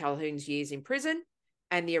Rory Calhoun's years in prison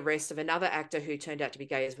and the arrest of another actor who turned out to be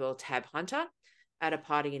gay as well, Tab Hunter, at a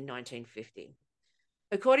party in 1950.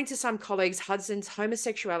 According to some colleagues, Hudson's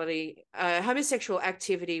homosexual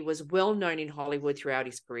activity was well known in Hollywood throughout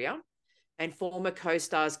his career, and former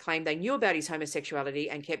co-stars claimed they knew about his homosexuality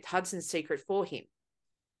and kept Hudson's secret for him.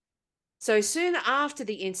 So soon after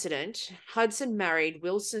the incident, Hudson married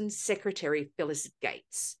Wilson's secretary, Phyllis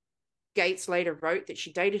Gates. Gates later wrote that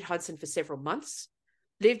she dated Hudson for several months,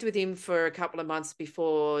 lived with him for a couple of months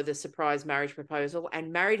before the surprise marriage proposal,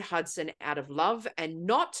 and married Hudson out of love and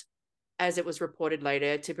not, as it was reported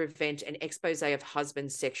later, to prevent an expose of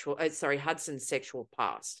Hudson's sexual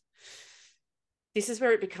past. This is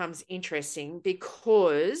where it becomes interesting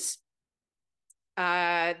because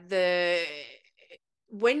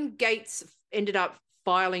when Gates ended up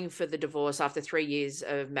filing for the divorce after 3 years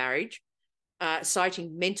of marriage,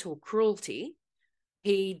 citing mental cruelty,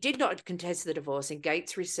 he did not contest the divorce, and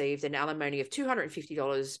Gates received an alimony of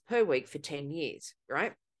 $250 per week for 10 years,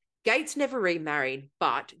 right? Gates never remarried,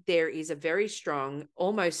 but there is a very strong,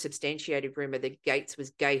 almost substantiated rumor that Gates was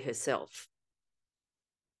gay herself.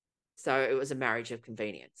 So it was a marriage of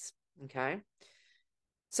convenience, okay?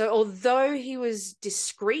 So although he was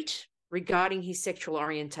discreet regarding his sexual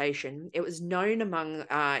orientation, it was known among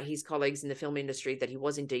his colleagues in the film industry that he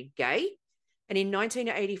was indeed gay. And in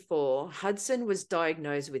 1984, Hudson was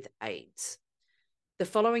diagnosed with AIDS. The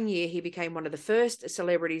following year, he became one of the first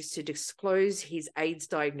celebrities to disclose his AIDS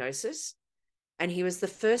diagnosis, and he was the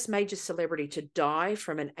first major celebrity to die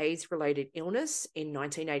from an AIDS-related illness in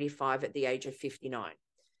 1985 at the age of 59.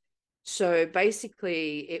 So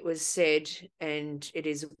basically, it was said, and it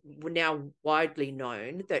is now widely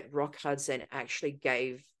known, that Rock Hudson actually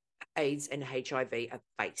gave AIDS and HIV a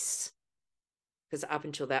face. Because up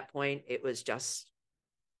until that point, it was just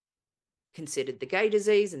considered the gay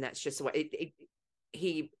disease, and that's just the way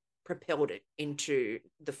he propelled it into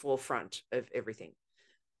the forefront of everything.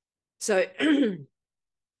 So,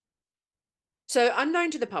 so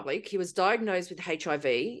unknown to the public, he was diagnosed with HIV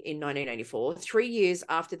in 1984, 3 years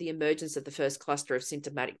after the emergence of the first cluster of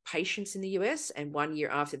symptomatic patients in the US, and 1 year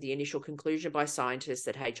after the initial conclusion by scientists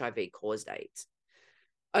that HIV caused AIDS.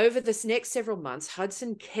 Over the next several months,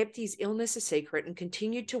 Hudson kept his illness a secret and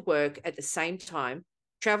continued to work at the same time,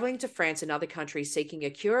 traveling to France and other countries seeking a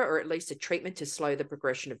cure or at least a treatment to slow the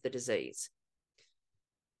progression of the disease.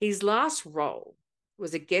 His last role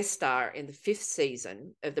was a guest star in the 5th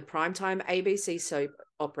season of the primetime ABC soap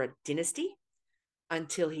opera Dynasty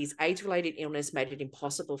until his AIDS-related illness made it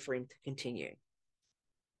impossible for him to continue.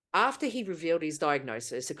 After he revealed his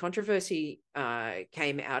diagnosis, a controversy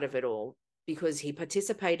came out of it all because he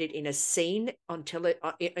participated in a scene on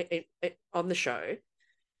the show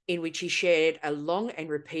in which he shared a long and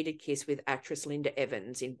repeated kiss with actress Linda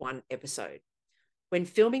Evans in one episode. When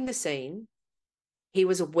filming the scene, he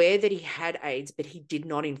was aware that he had AIDS, but he did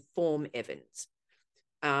not inform Evans.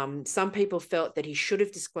 Some people felt that he should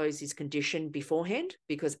have disclosed his condition beforehand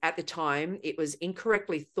because at the time it was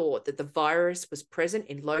incorrectly thought that the virus was present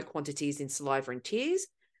in low quantities in saliva and tears,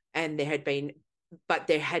 and there had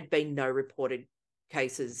been no reported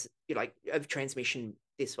cases of transmission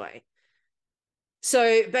this way.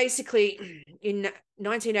 So basically, in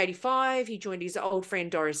 1985, he joined his old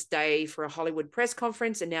friend Doris Day for a Hollywood press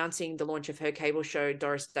conference announcing the launch of her cable show,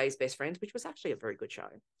 Doris Day's Best Friends, which was actually a very good show.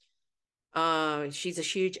 She's a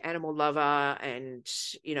huge animal lover, and,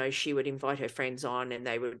 she would invite her friends on and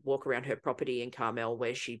they would walk around her property in Carmel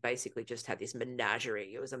where she basically just had this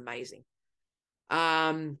menagerie. It was amazing.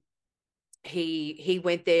 He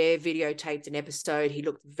went there, videotaped an episode. He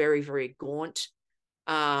looked very, very gaunt.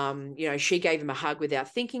 She gave him a hug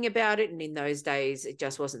without thinking about it. And in those days, it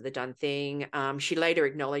just wasn't the done thing. She later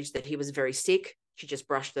acknowledged that he was very sick. She just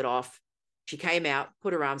brushed it off. She came out,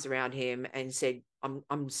 put her arms around him and said,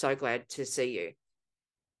 I'm so glad to see you.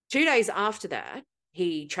 2 days after that,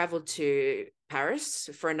 he traveled to Paris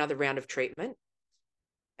for another round of treatment.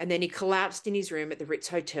 And then he collapsed in his room at the Ritz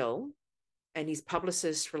Hotel, and his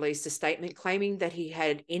publicist released a statement claiming that he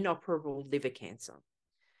had inoperable liver cancer.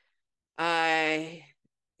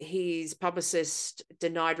 His publicist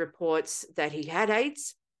denied reports that he had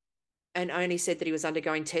AIDS and only said that he was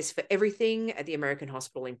undergoing tests for everything at the American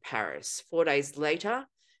hospital in Paris. 4 days later,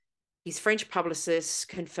 his French publicist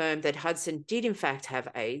confirmed that Hudson did in fact have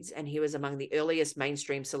AIDS, and he was among the earliest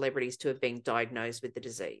mainstream celebrities to have been diagnosed with the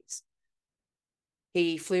disease.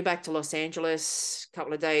 He flew back to Los Angeles a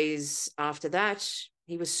couple of days after that.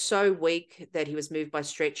 He was so weak that he was moved by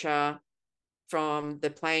stretcher from the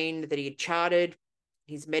plane that he had chartered.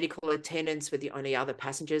 His medical attendants were the only other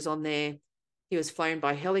passengers on there. He was flown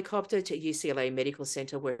by helicopter to UCLA Medical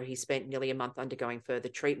Center, where he spent nearly a month undergoing further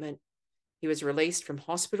treatment. He was released from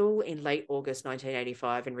hospital in late August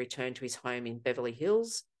 1985 and returned to his home in Beverly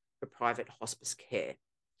Hills for private hospice care.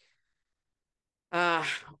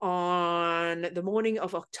 On the morning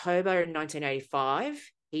of October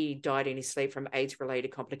 1985, he died in his sleep from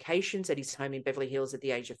AIDS-related complications at his home in Beverly Hills at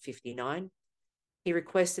the age of 59. He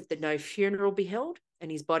requested that no funeral be held,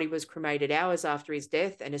 and his body was cremated hours after his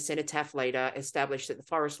death, and a cenotaph later established at the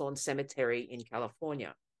Forest Lawn Cemetery in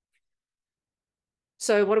California.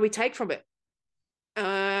 So what do we take from it?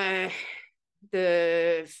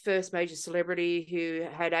 The first major celebrity who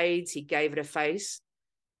had AIDS, he gave it a face.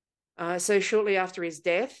 So shortly after his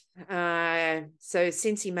death, so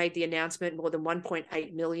since he made the announcement, more than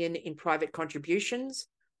 1.8 million in private contributions,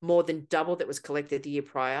 more than double that was collected the year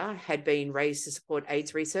prior, had been raised to support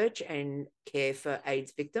AIDS research and care for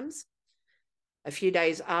AIDS victims. A few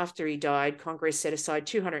days after he died, Congress set aside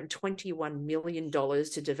 $221 million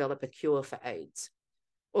to develop a cure for AIDS.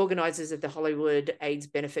 Organisers of the Hollywood AIDS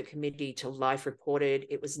Benefit Committee to Life reported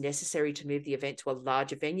it was necessary to move the event to a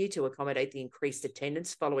larger venue to accommodate the increased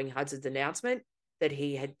attendance following Hudson's announcement that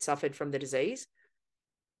he had suffered from the disease.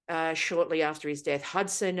 Shortly after his death,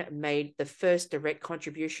 Hudson made the first direct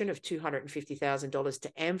contribution of $250,000 to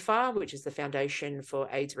AMFAR, which is the Foundation for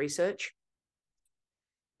AIDS Research,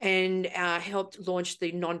 and helped launch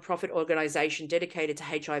the non-profit organisation dedicated to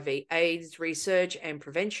HIV/AIDS research and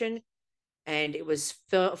prevention. And it was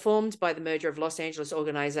formed by the merger of Los Angeles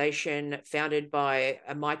organization founded by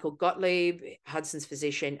Michael Gottlieb, Hudson's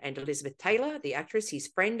physician, and Elizabeth Taylor, the actress, his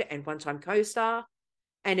friend and one-time co-star,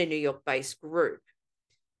 and a New York-based group.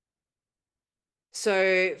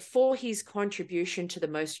 So for his contribution to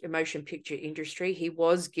the motion picture industry, he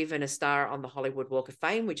was given a star on the Hollywood Walk of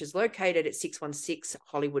Fame, which is located at 616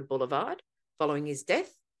 Hollywood Boulevard following his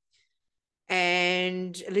death.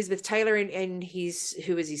 And Elizabeth Taylor and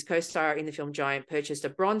who was his co-star in the film Giant, purchased a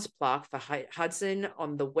bronze plaque for Hudson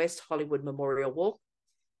on the West Hollywood Memorial Walk.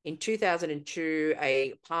 In 2002,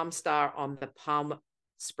 a Palm Star on the Palm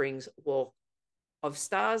Springs Walk of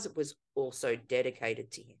Stars was also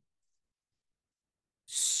dedicated to him.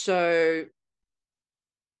 So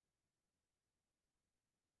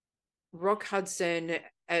Rock Hudson,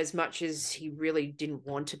 as much as he really didn't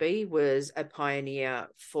want to be, was a pioneer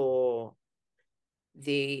for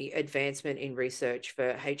the advancement in research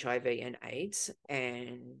for HIV and AIDS.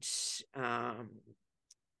 And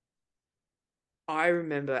I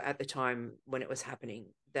remember at the time when it was happening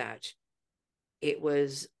that it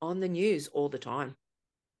was on the news all the time.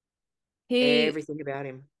 Everything about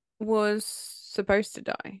him. Was supposed to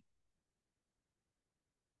die.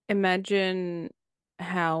 Imagine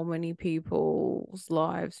how many people's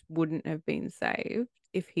lives wouldn't have been saved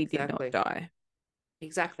if he did not die.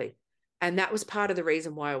 Exactly. And that was part of the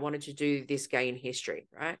reason why I wanted to do this Gay in History,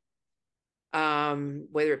 right?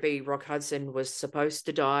 Whether it be Rock Hudson was supposed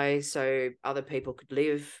to die so other people could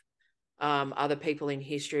live, other people in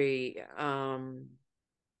history, have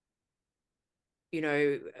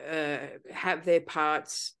their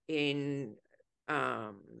parts in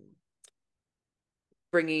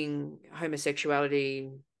bringing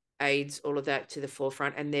homosexuality, AIDS, all of that to the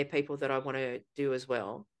forefront, and they're people that I want to do as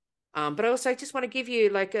well. But I also just want to give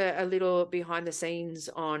you like a little behind the scenes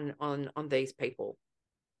on these people.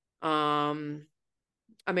 I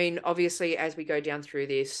mean, obviously, as we go down through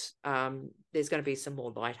this, there's going to be some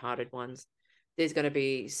more lighthearted ones. There's going to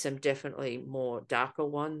be some definitely more darker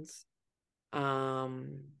ones.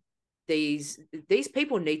 These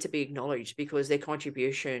people need to be acknowledged because their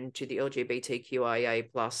contribution to the LGBTQIA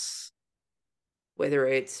plus, whether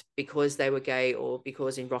it's because they were gay or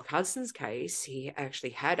because in Rock Hudson's case, he actually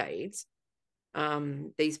had AIDS,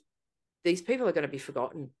 these people are going to be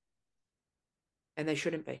forgotten, and they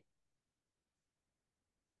shouldn't be.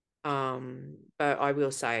 But I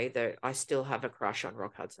will say that I still have a crush on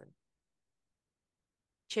Rock Hudson.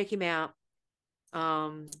 Check him out.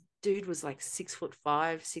 Dude was like 6'5",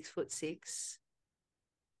 6'6".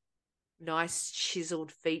 Nice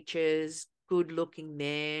chiseled features, good looking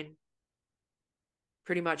man.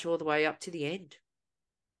 Pretty much all the way up to the end.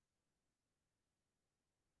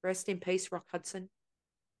 Rest in peace, Rock Hudson.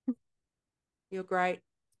 You're great.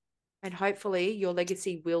 And hopefully your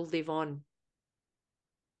legacy will live on.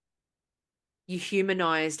 You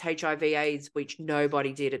humanized HIV/AIDS, which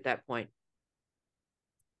nobody did at that point.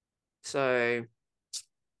 So,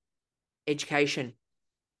 education.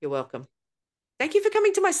 You're welcome. Thank you for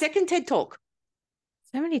coming to my second TED Talk.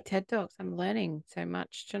 So many TED Talks. I'm learning so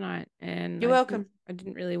much tonight. And you're welcome. I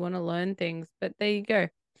didn't really want to learn things, but there you go.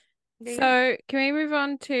 So, can we move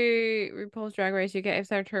on to RuPaul's Drag Race UK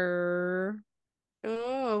episode 2?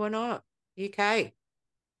 Oh, why not? UK.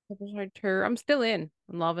 Episode 2. I'm still in.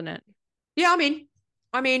 I'm loving it. Yeah, I'm in.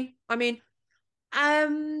 The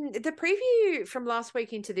preview from last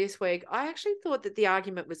week into this week, I actually thought that the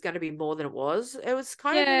argument was going to be more than it was. It was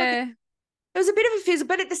kind of like it was a bit of a fizzle,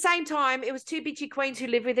 but at the same time, it was two bitchy queens who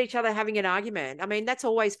live with each other having an argument. I mean, that's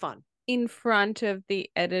always fun. In front of the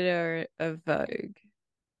editor of Vogue.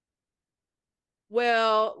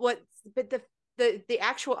 Well, but the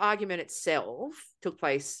actual argument itself took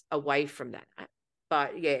place away from that.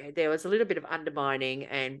 But yeah, there was a little bit of undermining.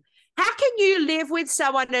 And how can you live with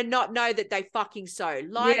someone and not know that they fucking sew?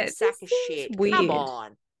 Lying sack of shit. Weird. Come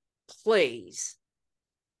on. Please.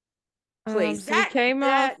 Please. So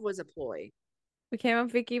that was a ploy. We came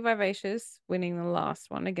off Vicky Vivacious winning the last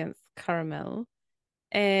one against Caramel.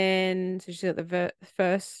 And so she got the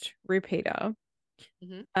first repeater.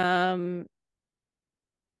 Mm-hmm.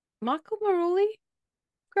 Michael Maruli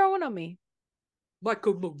growing on me.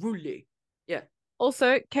 Michael Maruli. Yeah.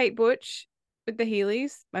 Also, Kate Butch with the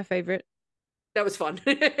Heelys, my favorite. That was fun.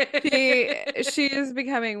 she is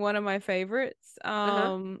becoming one of my favorites.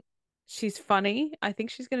 Uh-huh. She's funny. I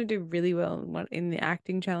think she's going to do really well in the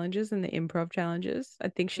acting challenges and the improv challenges. I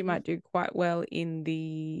think she might do quite well in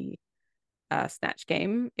the Snatch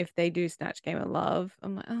Game. If they do Snatch Game of Love,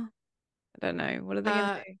 I'm like, oh, I don't know. What are they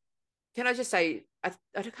going to do? Can I just say, I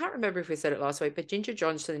can't remember if we said it last week, but Ginger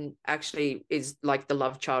Johnson actually is like the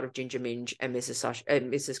love child of Ginger Minge and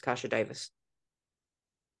Mrs. Kasha Davis.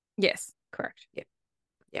 Yes, correct. Yeah.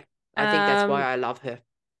 Yeah. I think that's why I love her.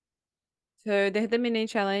 So they had the mini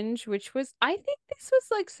challenge, which was, I think this was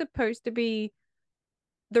like supposed to be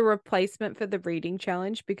the replacement for the reading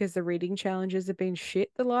challenge because the reading challenges have been shit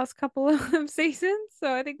the last couple of seasons.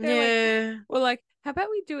 So I think they're like, how about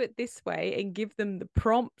we do it this way and give them the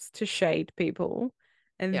prompts to shade people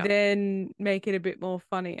and then make it a bit more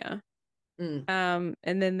funnier. And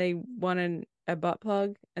then they won a butt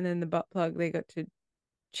plug, and then the butt plug, they got to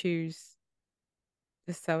choose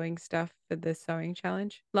the sewing stuff for the sewing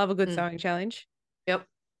challenge. Love a good sewing challenge. Yep.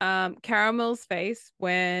 Caramel's face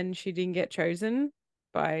when she didn't get chosen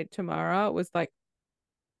by Tamara was like,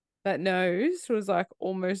 that nose was like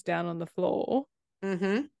almost down on the floor.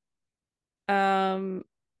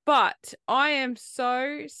 But I am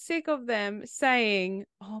so sick of them saying,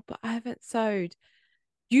 oh, but I haven't sewed.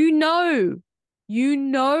 You know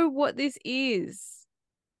what this is.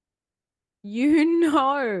 You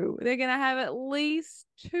know they're going to have at least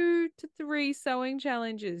 2 to 3 sewing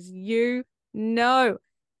challenges. You know.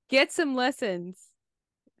 Get some lessons.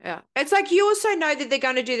 Yeah. It's like you also know that they're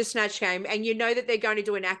going to do the Snatch Game and you know that they're going to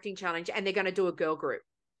do an acting challenge and they're going to do a girl group.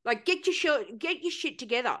 Like, get your shit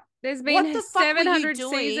together. There's been 700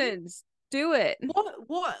 seasons. Do it.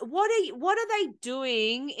 What are they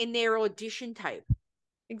doing in their audition tape?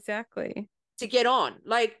 Exactly. To get on.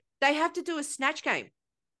 Like, they have to do a Snatch Game.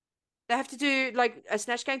 They have to do like a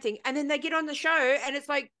Snatch Game thing. And then they get on the show and it's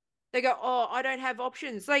like, they go, oh, I don't have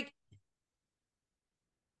options. Like,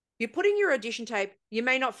 you're putting your audition tape. You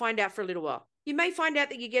may not find out for a little while. You may find out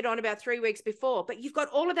that you get on about 3 weeks before, but you've got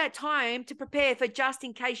all of that time to prepare for just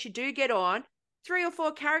in case you do get on 3 or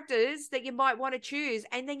 4 characters that you might want to choose.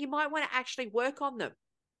 And then you might want to actually work on them.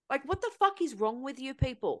 Like, what the fuck is wrong with you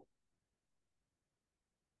people?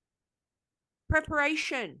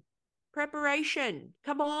 Preparation.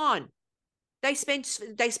 Come on. They spend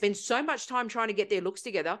so much time trying to get their looks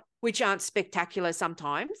together, which aren't spectacular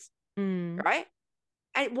sometimes, right?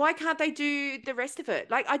 And why can't they do the rest of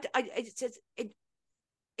it? Like,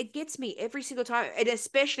 it gets me every single time, and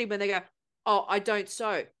especially when they go, "Oh, I don't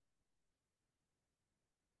sew."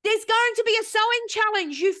 There's going to be a sewing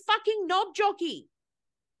challenge, you fucking knob jockey.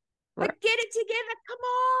 Right. Like, get it together. Come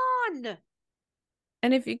on.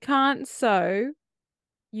 And if you can't sew,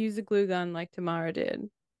 use a glue gun like Tamara did.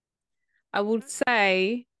 I would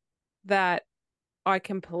say that I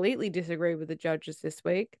completely disagree with the judges this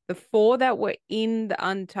week. The 4 that were in the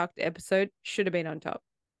Untucked episode should have been on top.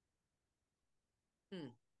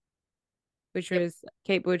 Which was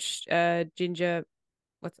Kate Butch, Ginger,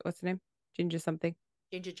 what's her name? Ginger something.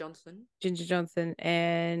 Ginger Johnson,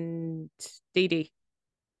 and Dee Dee.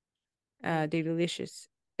 Dee Delicious.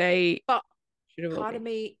 They should have. Part of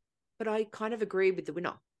me, but I kind of agree with the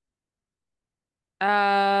winner.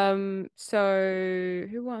 So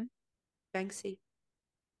who won? Banksy.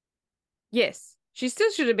 Yes, she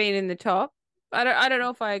still should have been in the top. I don't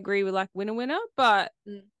know if I agree with like winner, but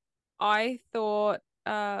I thought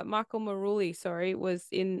Michael Maruli, was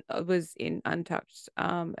in Untouched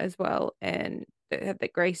as well, and they had the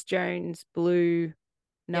Grace Jones blue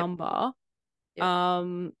number. Yep.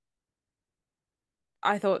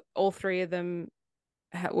 I thought all 3 of them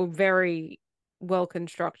were very well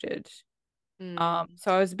constructed. So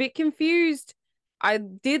I was a bit confused. I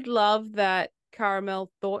did love that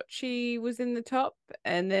Caramel thought she was in the top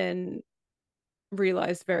and then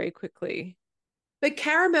realized very quickly. But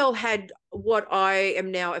Caramel had what I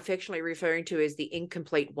am now affectionately referring to as the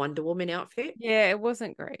incomplete Wonder Woman outfit. Yeah, it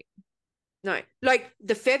wasn't great. No, like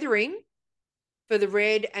the feathering for the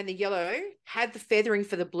red and the yellow, had the feathering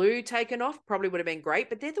for the blue taken off, probably would have been great.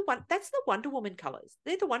 But that's the Wonder Woman colors.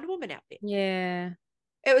 They're the Wonder Woman outfit. Yeah.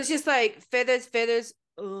 It was just like feathers.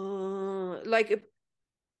 Like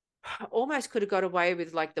almost could have got away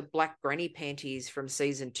with like the black granny panties from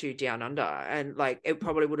season 2 Down Under, and like it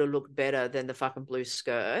probably would have looked better than the fucking blue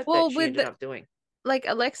skirt that she ended up doing. Like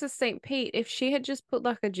Alexis St. Pete, if she had just put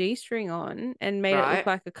like a G-string on and made it look Right.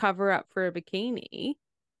 like a cover up for a bikini,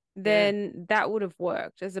 then that would have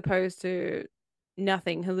worked, as opposed to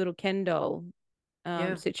nothing, her little Ken doll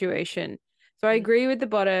situation. So I agree with the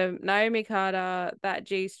bottom. Naomi Carter, that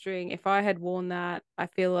G-string, if I had worn that, I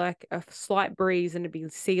feel like a slight breeze and it'd be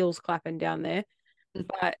seals clapping down there.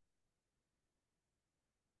 But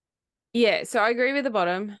yeah, so I agree with the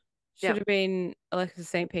bottom. Should have been Alexis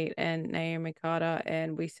St. Pete and Naomi Carter,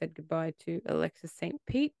 and we said goodbye to Alexis St.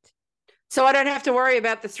 Pete. So I don't have to worry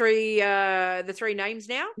about the three names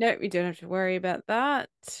now? No, we don't have to worry about that.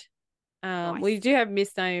 Nice. We do have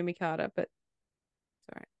Miss Naomi Carter, but it's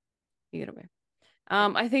all right. You get away.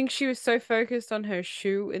 I think she was so focused on her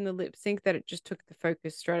shoe in the lip sync that it just took the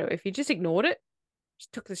focus straight away. If you just ignored it,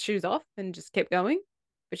 just took the shoes off and just kept going.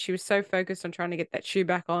 But she was so focused on trying to get that shoe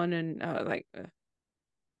back on and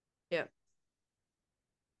yeah.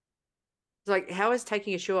 It's like, how is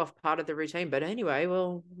taking a shoe off part of the routine? But anyway,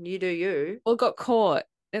 well, you do you. Well, it got caught.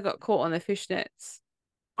 It got caught on the fishnets.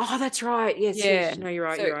 Oh, that's right. Yes, yeah. yes. No, you're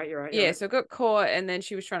right. So, you're right. You're right. Yeah, so it got caught, and then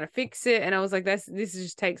she was trying to fix it, and I was like, this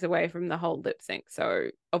just takes away from the whole lip sync. So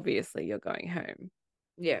obviously you're going home.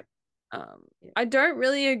 Yeah. I don't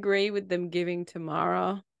really agree with them giving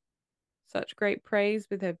Tamara such great praise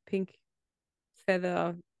with her pink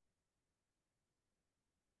feather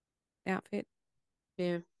outfit.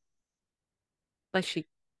 Yeah. Like she's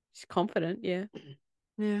confident, yeah.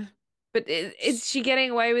 Yeah. But is she getting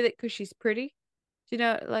away with it because she's pretty? Do you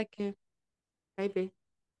know, like... Yeah. Maybe.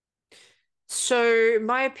 So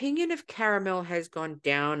my opinion of Caramel has gone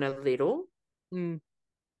down a little.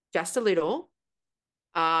 Just a little.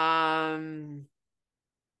 The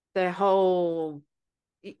whole...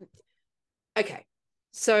 Okay.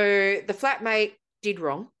 So the flatmate did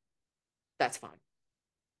wrong. That's fine.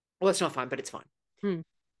 Well, it's not fine, but it's fine.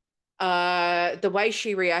 The way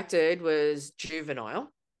she reacted was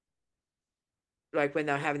juvenile. Like when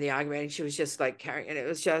they were having the argument and she was just like carrying, and it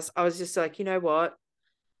was just, I was just like, you know what?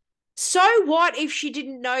 So what if she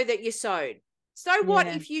didn't know that you sewed? So what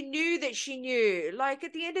if you knew that she knew? Like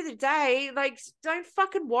at the end of the day, like don't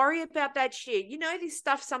fucking worry about that shit. You know, this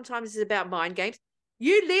stuff sometimes is about mind games.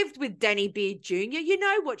 You lived with Danny Beard Jr. You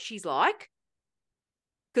know what she's like.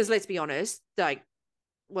 Because let's be honest, like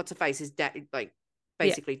what's her face is like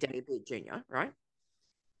basically Danny Beard Jr., right?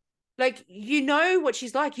 Like you know what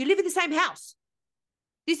she's like. You live in the same house.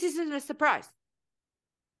 This isn't a surprise.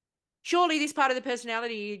 Surely this part of the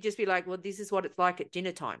personality, you'd just be like, well, this is what it's like at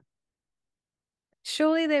dinner time.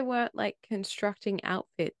 Surely they weren't like constructing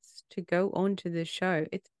outfits to go onto the show.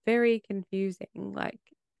 It's very confusing. Like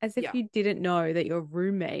as if you didn't know that your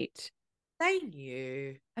roommate. They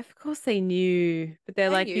knew. Of course they knew. But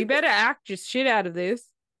they're like, you better act your shit out of this.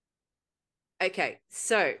 Okay,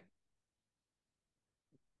 so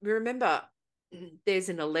remember there's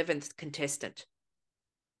an 11th contestant.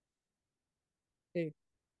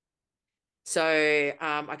 So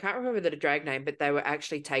I can't remember the drag name, but they were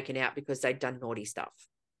actually taken out because they'd done naughty stuff.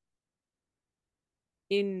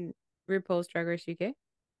 In RuPaul's Drag Race UK?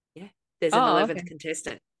 Yeah. There's an 11th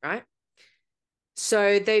contestant, right?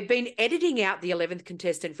 So they've been editing out the 11th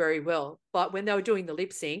contestant very well. But when they were doing the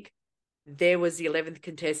lip sync, there was the 11th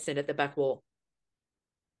contestant at the back wall.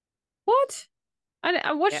 What?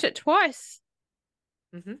 I watched it twice.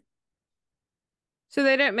 So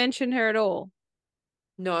they don't mention her at all?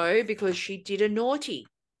 No, because she did a naughty.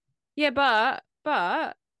 Yeah, but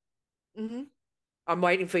I'm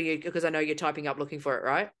waiting for you because I know you're typing up looking for it,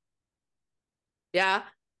 right? Yeah.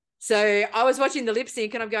 So I was watching the lip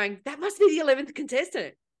sync and I'm going, that must be the 11th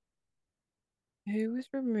contestant. Who was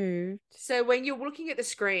removed? So when you're looking at the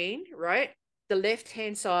screen, right, the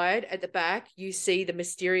left-hand side at the back, you see the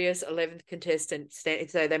mysterious 11th contestant standing.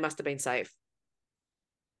 So they must have been safe.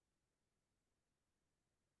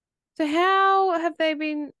 So how have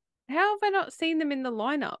I not seen them in the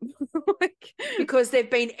lineup? Because they've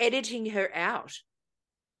been editing her out.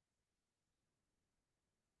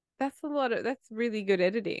 That's really good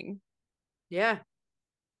editing. Yeah.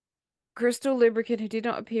 Crystal Lubricant, who did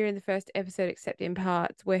not appear in the first episode except in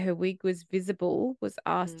parts where her wig was visible, was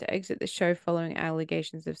asked to exit the show following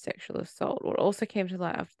allegations of sexual assault. What also came to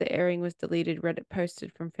light after the airing was deleted Reddit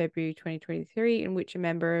posted from February 2023 in which a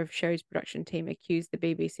member of show's production team accused the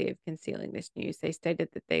BBC of concealing this news. They stated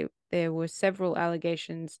that there were several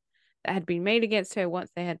allegations that had been made against her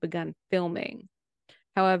once they had begun filming.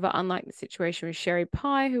 However, unlike the situation with Sherry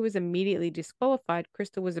Pie, who was immediately disqualified,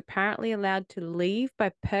 Crystal was apparently allowed to leave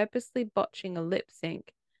by purposely botching a lip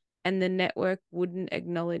sync, and the network wouldn't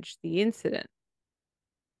acknowledge the incident.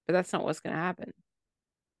 But that's not what's going to happen.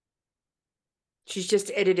 She's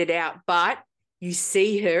just edited out, but you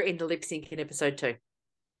see her in the lip sync in episode 2,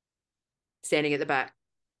 standing at the back.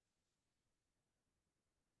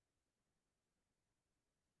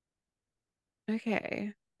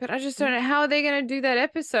 Okay. But I just don't know how are they going to do that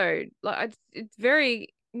episode. Like, it's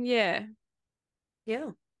very, yeah. Yeah.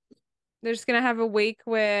 They're just going to have a week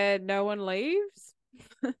where no one leaves.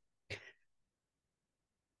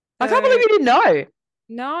 I can't believe you didn't know.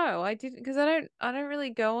 No, I didn't, because I don't really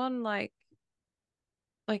go on like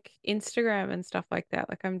Instagram and stuff like that.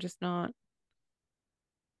 Like, I'm just not.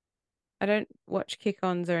 I don't watch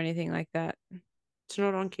kick-ons or anything like that. It's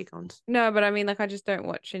not on kick-ons. No, but I mean, like, I just don't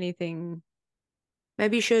watch anything.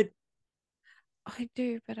 Maybe you should. I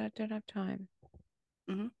do, but I don't have time.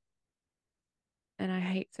 Mm-hmm. And I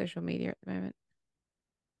hate social media at the moment.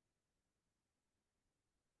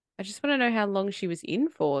 I just want to know how long she was in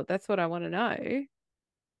for. That's what I want to know.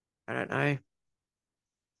 I don't know.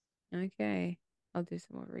 Okay. I'll do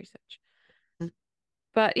some more research. Mm.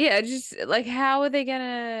 But yeah, just like, how are they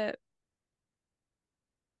gonna,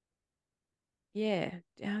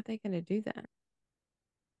 how are they gonna do that?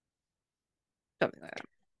 Something like that.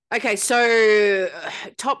 Okay, so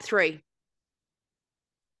top 3.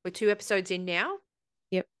 We're 2 episodes in now.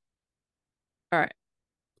 Yep. All right.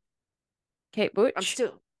 Kate Butch. I'm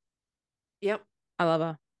still. Yep. I love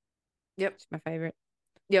her. Yep. She's my favorite.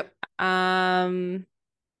 Yep.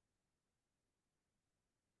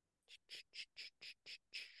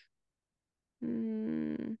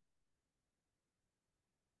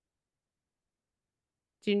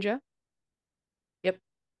 Ginger. Yep.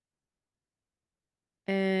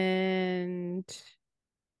 And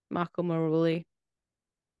Michael Maruli.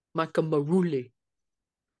 Michael Maruli.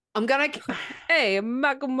 I'm gonna. Hey,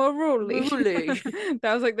 Michael Maruli. Maruli.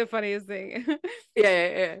 That was like the funniest thing.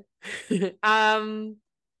 Yeah.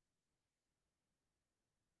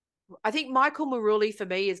 I think Michael Maruli for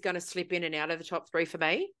me is going to slip in and out of the top 3 for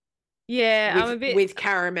me. Yeah, with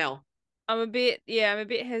Caramel. I'm a bit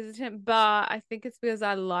hesitant, but I think it's because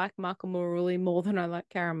I like Michael Maruli more than I like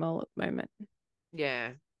Caramel at the moment.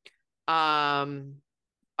 Yeah.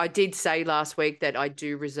 I did say last week that I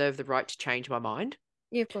do reserve the right to change my mind.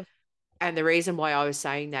 Yeah, of course. And the reason why I was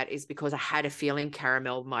saying that is because I had a feeling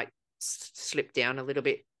Caramel might slip down a little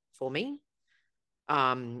bit for me.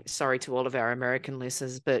 Sorry to all of our American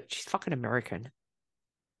listeners, but she's fucking American.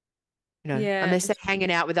 You know, yeah, unless they're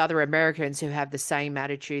hanging out with other Americans who have the same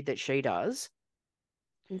attitude that she does.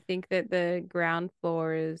 I think that the ground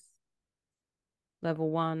floor is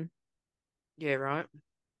level 1. Yeah, right.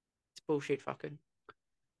 It's bullshit fucking.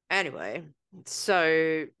 Anyway,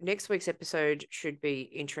 so next week's episode should be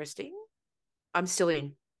interesting. I'm still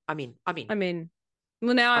in. I'm in.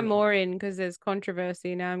 Well, now I'm more in because there's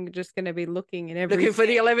controversy. Now I'm just going to be looking in every looking for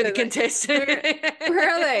the 11th contestant. Where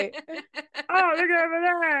are they? Oh, look over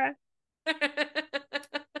there.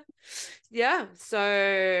 Yeah. So,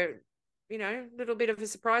 a little bit of a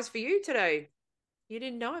surprise for you today. You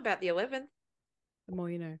didn't know about the 11th. The more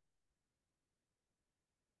you know.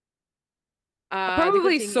 I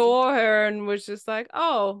probably saw her and was just like,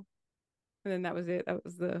 oh. And then that was it. That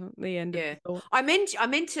was the end of the thought. I meant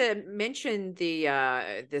to mention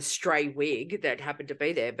the stray wig that happened to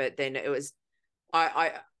be there, but then it was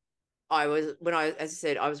I was as I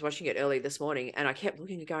said, I was watching it early this morning and I kept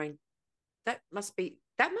looking and going, that must be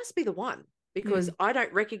the one, because I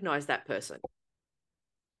don't recognize that person.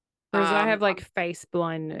 Whereas I have like face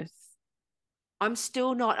blindness. I'm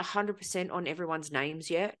still not 100% on everyone's names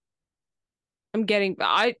yet. But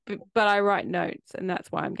I write notes, and that's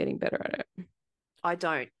why I'm getting better at it. I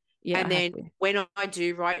don't. Yeah. And then when I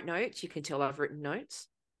do write notes, you can tell I've written notes.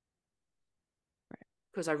 Right.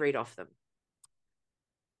 Because I read off them.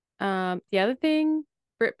 The other thing,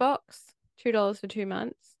 BritBox, $2 for 2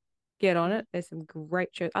 months. Get on it. There's some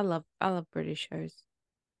great shows. I love British shows.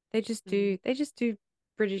 They just do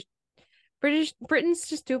Britons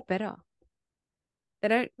just do it better. They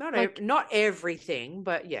don't not everything,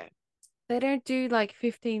 but yeah. They don't do like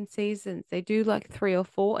 15 seasons. They do like 3 or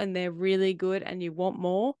 4 and they're really good and you want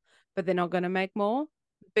more, but they're not going to make more.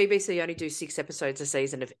 BBC only do 6 episodes a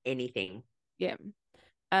season of anything. Yeah.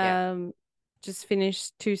 Just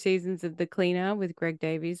finished 2 seasons of The Cleaner with Greg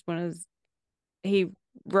Davies. He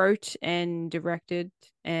wrote and directed,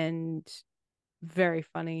 and very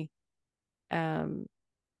funny. Dark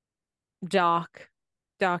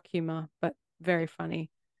humor, but very funny.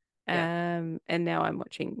 Yeah. And now I'm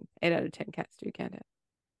watching 8 out of 10 Cats Do Count Out.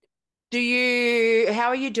 How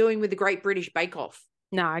are you doing with the Great British Bake Off?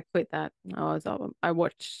 No, I quit that. I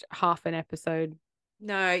watched half an episode.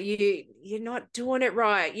 No, you're not doing it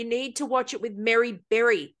right. You need to watch it with Mary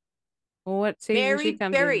Berry. Well, what season she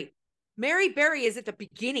comes in? Mary Berry is at the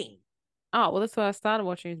beginning. Oh, well, that's what I started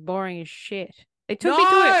watching. It's boring as shit. They took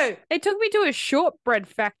me to a shortbread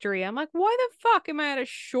factory. I'm like, why the fuck am I at a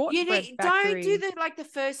shortbread factory? Don't do the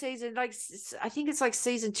first season. Like, I think it's like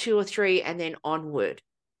season 2 or 3 and then onward.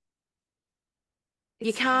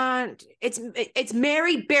 You can't. It's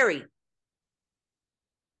Mary Berry.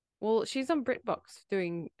 Well, she's on BritBox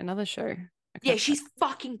doing another show. Yeah, she's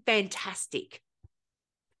fucking fantastic.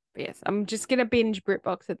 But yes, I'm just going to binge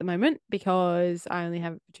BritBox at the moment because I only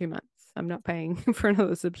have it for 2 months. I'm not paying for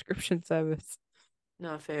another subscription service.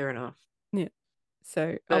 No, fair enough. Yeah.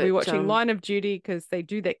 So I'll be watching Line of Duty because they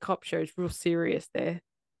do their cop shows real serious there.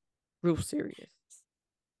 Real serious.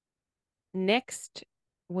 Next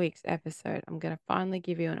week's episode, I'm going to finally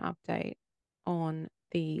give you an update on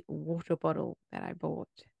the water bottle that I bought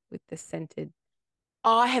with the scented.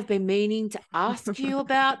 I have been meaning to ask you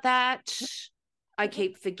about that. I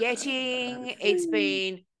keep forgetting. It's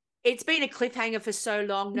been a cliffhanger for so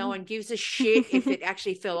long. No one gives a shit if it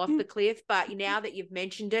actually fell off the cliff. But now that you've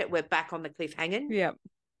mentioned it, we're back on the cliffhanger. Yep.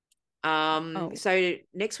 So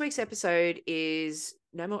next week's episode is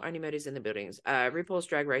No More Only Murders in the Buildings. RuPaul's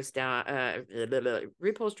Drag Race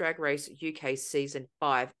RuPaul's Drag Race UK season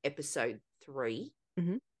 5, episode 3.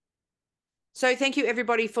 Mm-hmm. So thank you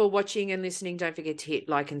everybody for watching and listening. Don't forget to hit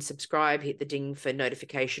like and subscribe, hit the ding for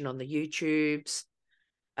notification on the YouTubes.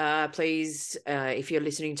 Please, if you're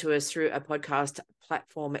listening to us through a podcast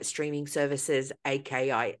platform streaming services,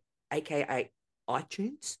 aka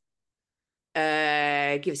iTunes,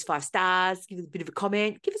 give us 5 stars, give us a bit of a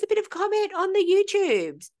comment on the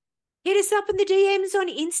YouTubes. Hit us up in the DMs on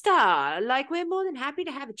Insta. Like, we're more than happy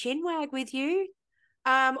to have a chin wag with you.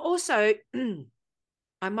 Also,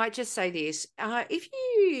 I might just say this. If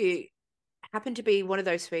you happen to be one of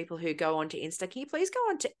those people who go onto Insta, can you please go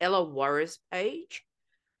on to Ella Warra's page?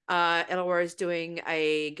 Ella Warra is doing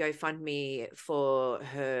a GoFundMe for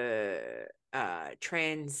her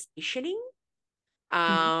transitioning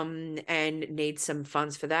and needs some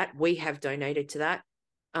funds for that. We have donated to that.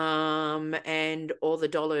 And all the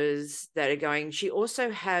dollars that are going. She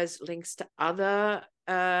also has links to other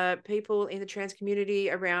people in the trans community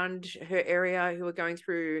around her area who are going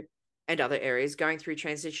through, and other areas going through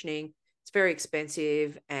transitioning. It's very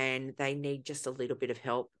expensive and they need just a little bit of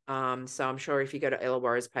help. So I'm sure if you go to Ella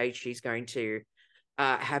Warra's page, she's going to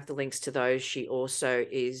have the links to those. She also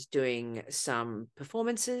is doing some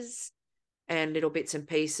performances and little bits and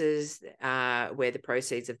pieces where the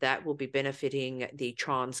proceeds of that will be benefiting the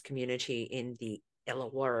trans community in the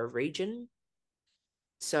Illawarra region.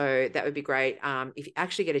 So that would be great. If you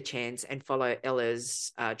actually get a chance and follow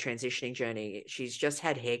Ella's transitioning journey, she's just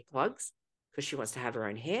had hair plugs because she wants to have her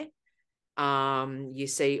own hair. You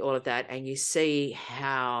see all of that and you see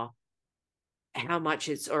how much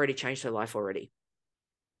it's already changed her life already.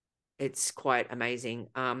 It's quite amazing.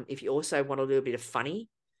 If you also want a little bit of funny,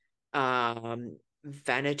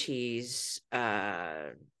 Vanity's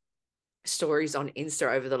stories on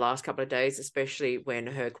Insta over the last couple of days, especially when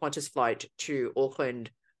her Qantas flight to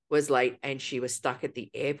Auckland was late and she was stuck at the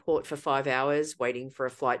airport for 5 hours waiting for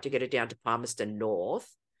a flight to get her down to Palmerston North.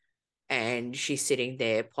 And she's sitting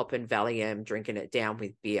there popping Valium, drinking it down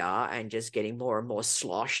with beer and just getting more and more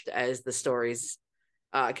sloshed as the stories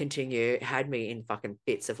continue. Had me in fucking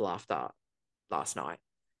bits of laughter last night.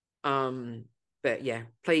 But yeah,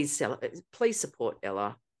 please support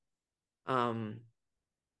Ella.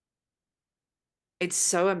 It's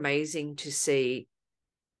so amazing to see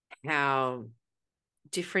how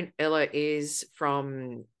different Ella is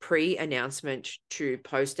from pre-announcement to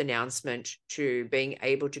post-announcement to being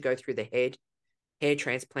able to go through the hair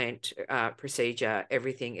transplant procedure,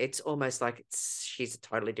 everything. It's almost like she's a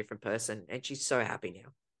totally different person and she's so happy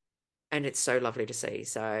now. And it's so lovely to see.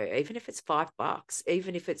 So even if it's $5,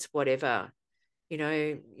 even if it's whatever, you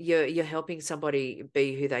know, you're helping somebody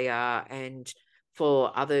be who they are. And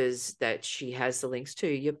for others that she has the links to,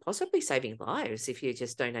 you're possibly saving lives if you're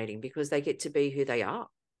just donating because they get to be who they are.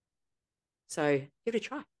 So give it a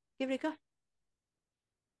try. Give it a go.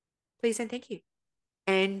 Please and thank you.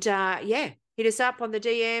 And yeah, hit us up on the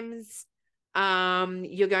DMs.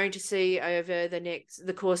 You're going to see over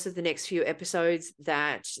the course of the next few episodes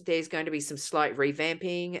that there's going to be some slight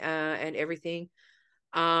revamping and everything.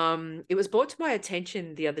 It was brought to my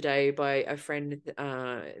attention the other day by a friend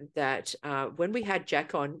that when we had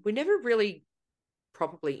Jack on, we never really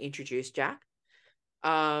properly introduced Jack,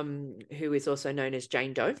 who is also known as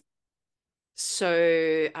Jane Doe.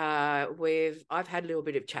 So I've had a little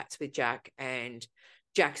bit of chats with Jack, and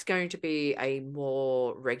Jack's going to be a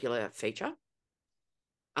more regular feature.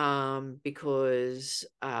 Because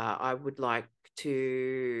I would like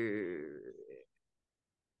to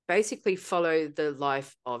basically follow the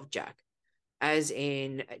life of Jack, as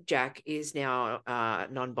in Jack is now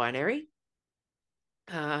non-binary.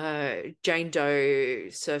 Jane Doe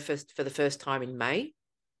surfaced for the first time in May,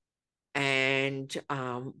 and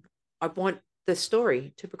I want the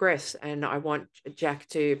story to progress, and I want Jack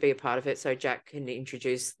to be a part of it so Jack can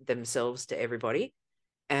introduce themselves to everybody.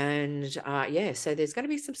 And so there's going to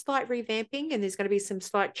be some slight revamping, and there's going to be some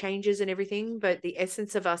slight changes and everything, but the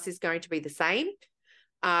essence of us is going to be the same.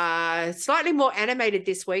 Slightly more animated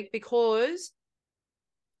this week because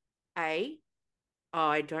A,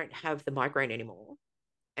 I don't have the migraine anymore,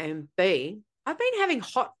 and B, I've been having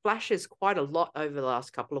hot flashes quite a lot over the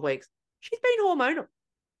last couple of weeks. She's been hormonal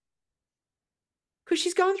because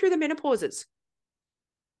she's going through the menopauses.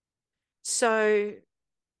 So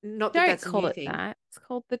not that that's a new thing. That. It's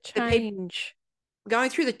called the change. Going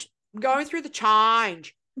through the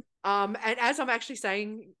change. And as I'm actually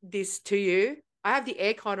saying this to you, I have the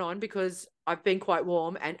aircon on because I've been quite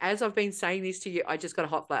warm. And as I've been saying this to you, I just got a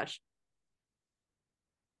hot flash.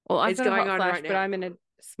 Well, I've got a hot flash, right now, but I'm in a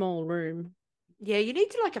small room. Yeah, you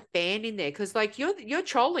need to like a fan in there because like you're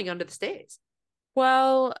trolling under the stairs.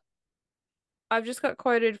 Well, I've just got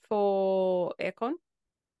quoted for aircon.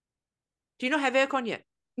 Do you not have aircon yet?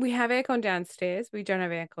 We have aircon downstairs. We don't have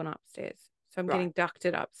aircon upstairs. So I'm getting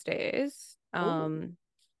ducted upstairs. And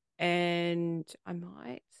I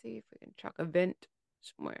might see if we can chuck a vent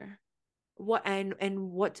somewhere. What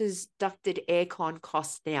what does ducted aircon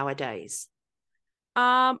cost nowadays?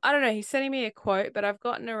 I don't know. He's sending me a quote, but I've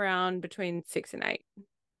gotten around between $6 and $8.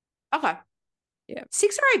 Okay. Yeah.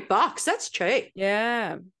 $6 or $8. That's cheap.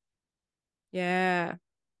 Yeah. Yeah.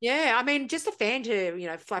 Yeah. I mean, just a fan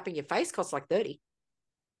to, flapping your face costs like $30.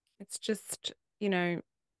 It's just,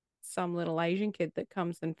 some little Asian kid that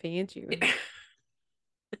comes and fans you.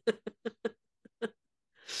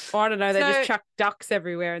 Or I don't know, they just chuck ducks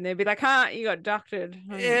everywhere and they'd be like, you got ducted.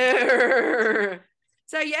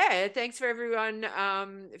 So, yeah, thanks for everyone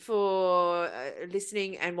for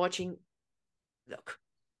listening and watching. Look,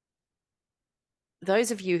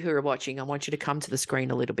 those of you who are watching, I want you to come to the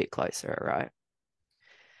screen a little bit closer, all right?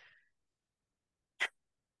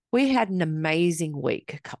 We had an amazing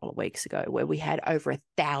week a couple of weeks ago where we had over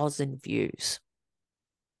 1,000 views.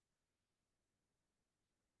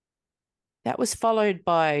 That was followed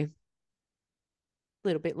by a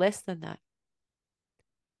little bit less than that.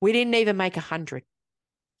 We didn't even make 100.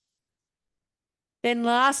 Then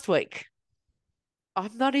last week,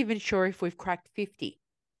 I'm not even sure if we've cracked 50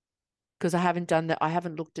 because I haven't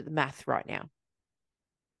looked at the math right now.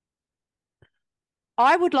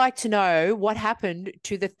 I would like to know what happened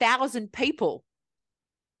to the 1,000 people.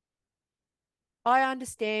 I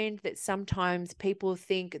understand that sometimes people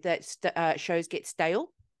think that shows get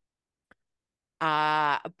stale.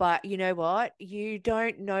 But you know what? You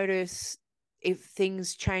don't notice if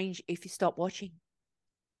things change if you stop watching.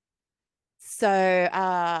 So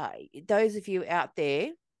those of you out there,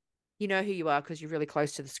 you know who you are because you're really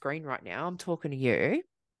close to the screen right now. I'm talking to you.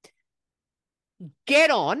 Get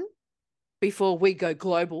on before we go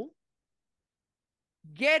global.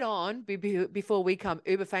 Get on before we become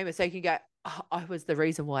uber famous so you can go, I was the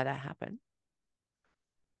reason why that happened.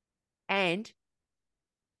 And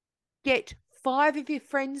get 5 of your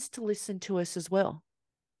friends to listen to us as well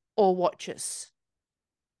or watch us.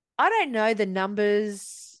 I don't know the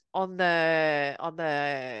numbers on the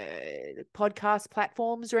podcast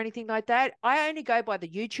platforms or anything like that. I only go by the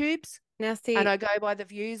YouTubes. Now see, and I go by the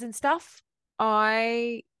views and stuff.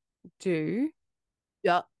 I do.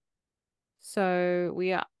 Yeah. So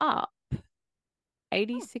we are up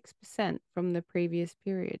 86% from the previous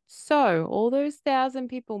period. So all those 1,000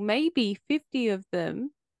 people, maybe 50 of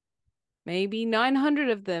them, maybe 900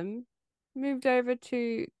 of them moved over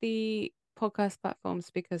to the podcast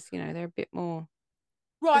platforms because, they're a bit more.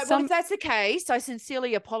 Right. Well, if that's the case, I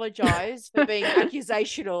sincerely apologize for being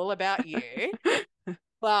accusational about you.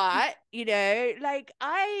 But,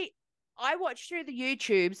 I watch through the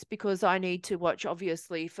YouTubes because I need to watch,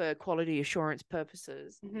 obviously, for quality assurance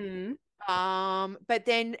purposes. Mm-hmm. But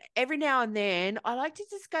then every now and then I like to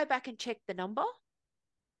just go back and check the number.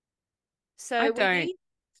 So I don't.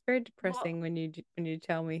 It's very depressing when you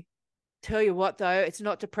tell me. Tell you what, though, it's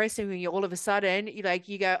not depressing when you all of a sudden you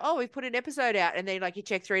go, oh, we've put an episode out, and then you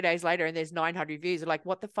check 3 days later and there's 900 views. You're like,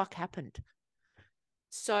 what the fuck happened?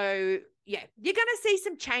 So yeah, you're gonna see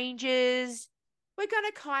some changes. we're going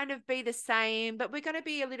to kind of be the same, but we're going to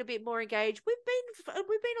be a little bit more engaged. We've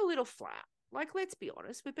been a little flat. Like, let's be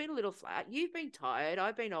honest, we've been a little flat. You've been tired.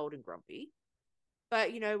 I've been old and grumpy.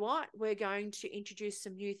 But you know what? We're going to introduce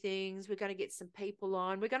some new things. We're going to get some people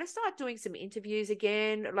on. We're going to start doing some interviews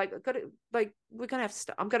again. I'm going to have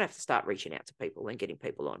to start reaching out to people and getting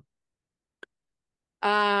people on.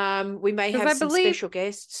 We may have some special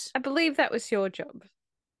guests. I believe that was your job.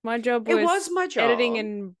 My job was my job. Editing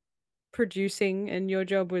and producing, and your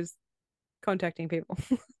job was contacting people.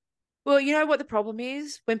 Well, you know what the problem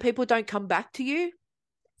is? When people don't come back to you,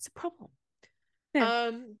 it's a problem.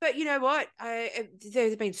 Yeah. But you know what?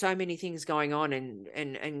 There's been so many things going on,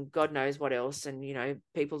 and God knows what else. And you know,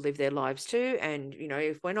 people live their lives too. And you know,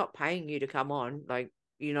 if we're not paying you to come on, like,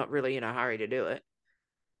 you're not really in a hurry to do it.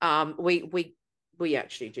 We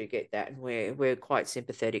actually do get that, and we're quite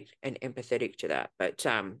sympathetic and empathetic to that. But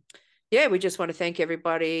yeah, we just want to thank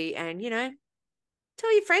everybody, and you know,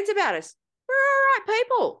 tell your friends about us. We're all right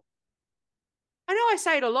people. I know I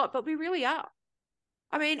say it a lot, but we really are.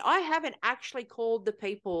 I mean, I haven't actually called the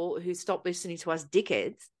people who stopped listening to us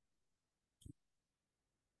dickheads.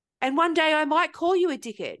 And one day I might call you a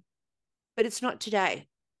dickhead, but it's not today.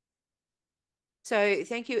 So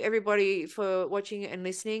thank you, everybody, for watching and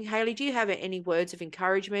listening. Hayley, do you have any words of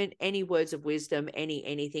encouragement, any words of wisdom,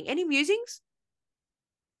 anything, any musings?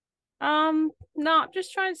 No, I'm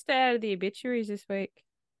just trying to stay out of the obituaries this week.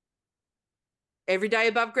 Every day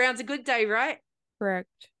above ground's a good day, right?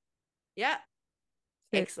 Correct. Yeah.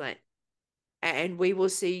 Excellent. And we will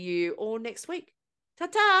see you all next week.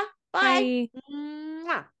 Ta-ta. Bye.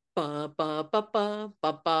 Mwah. Ba ba ba ba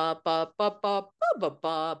ba ba ba ba ba ba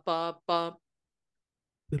ba ba ba.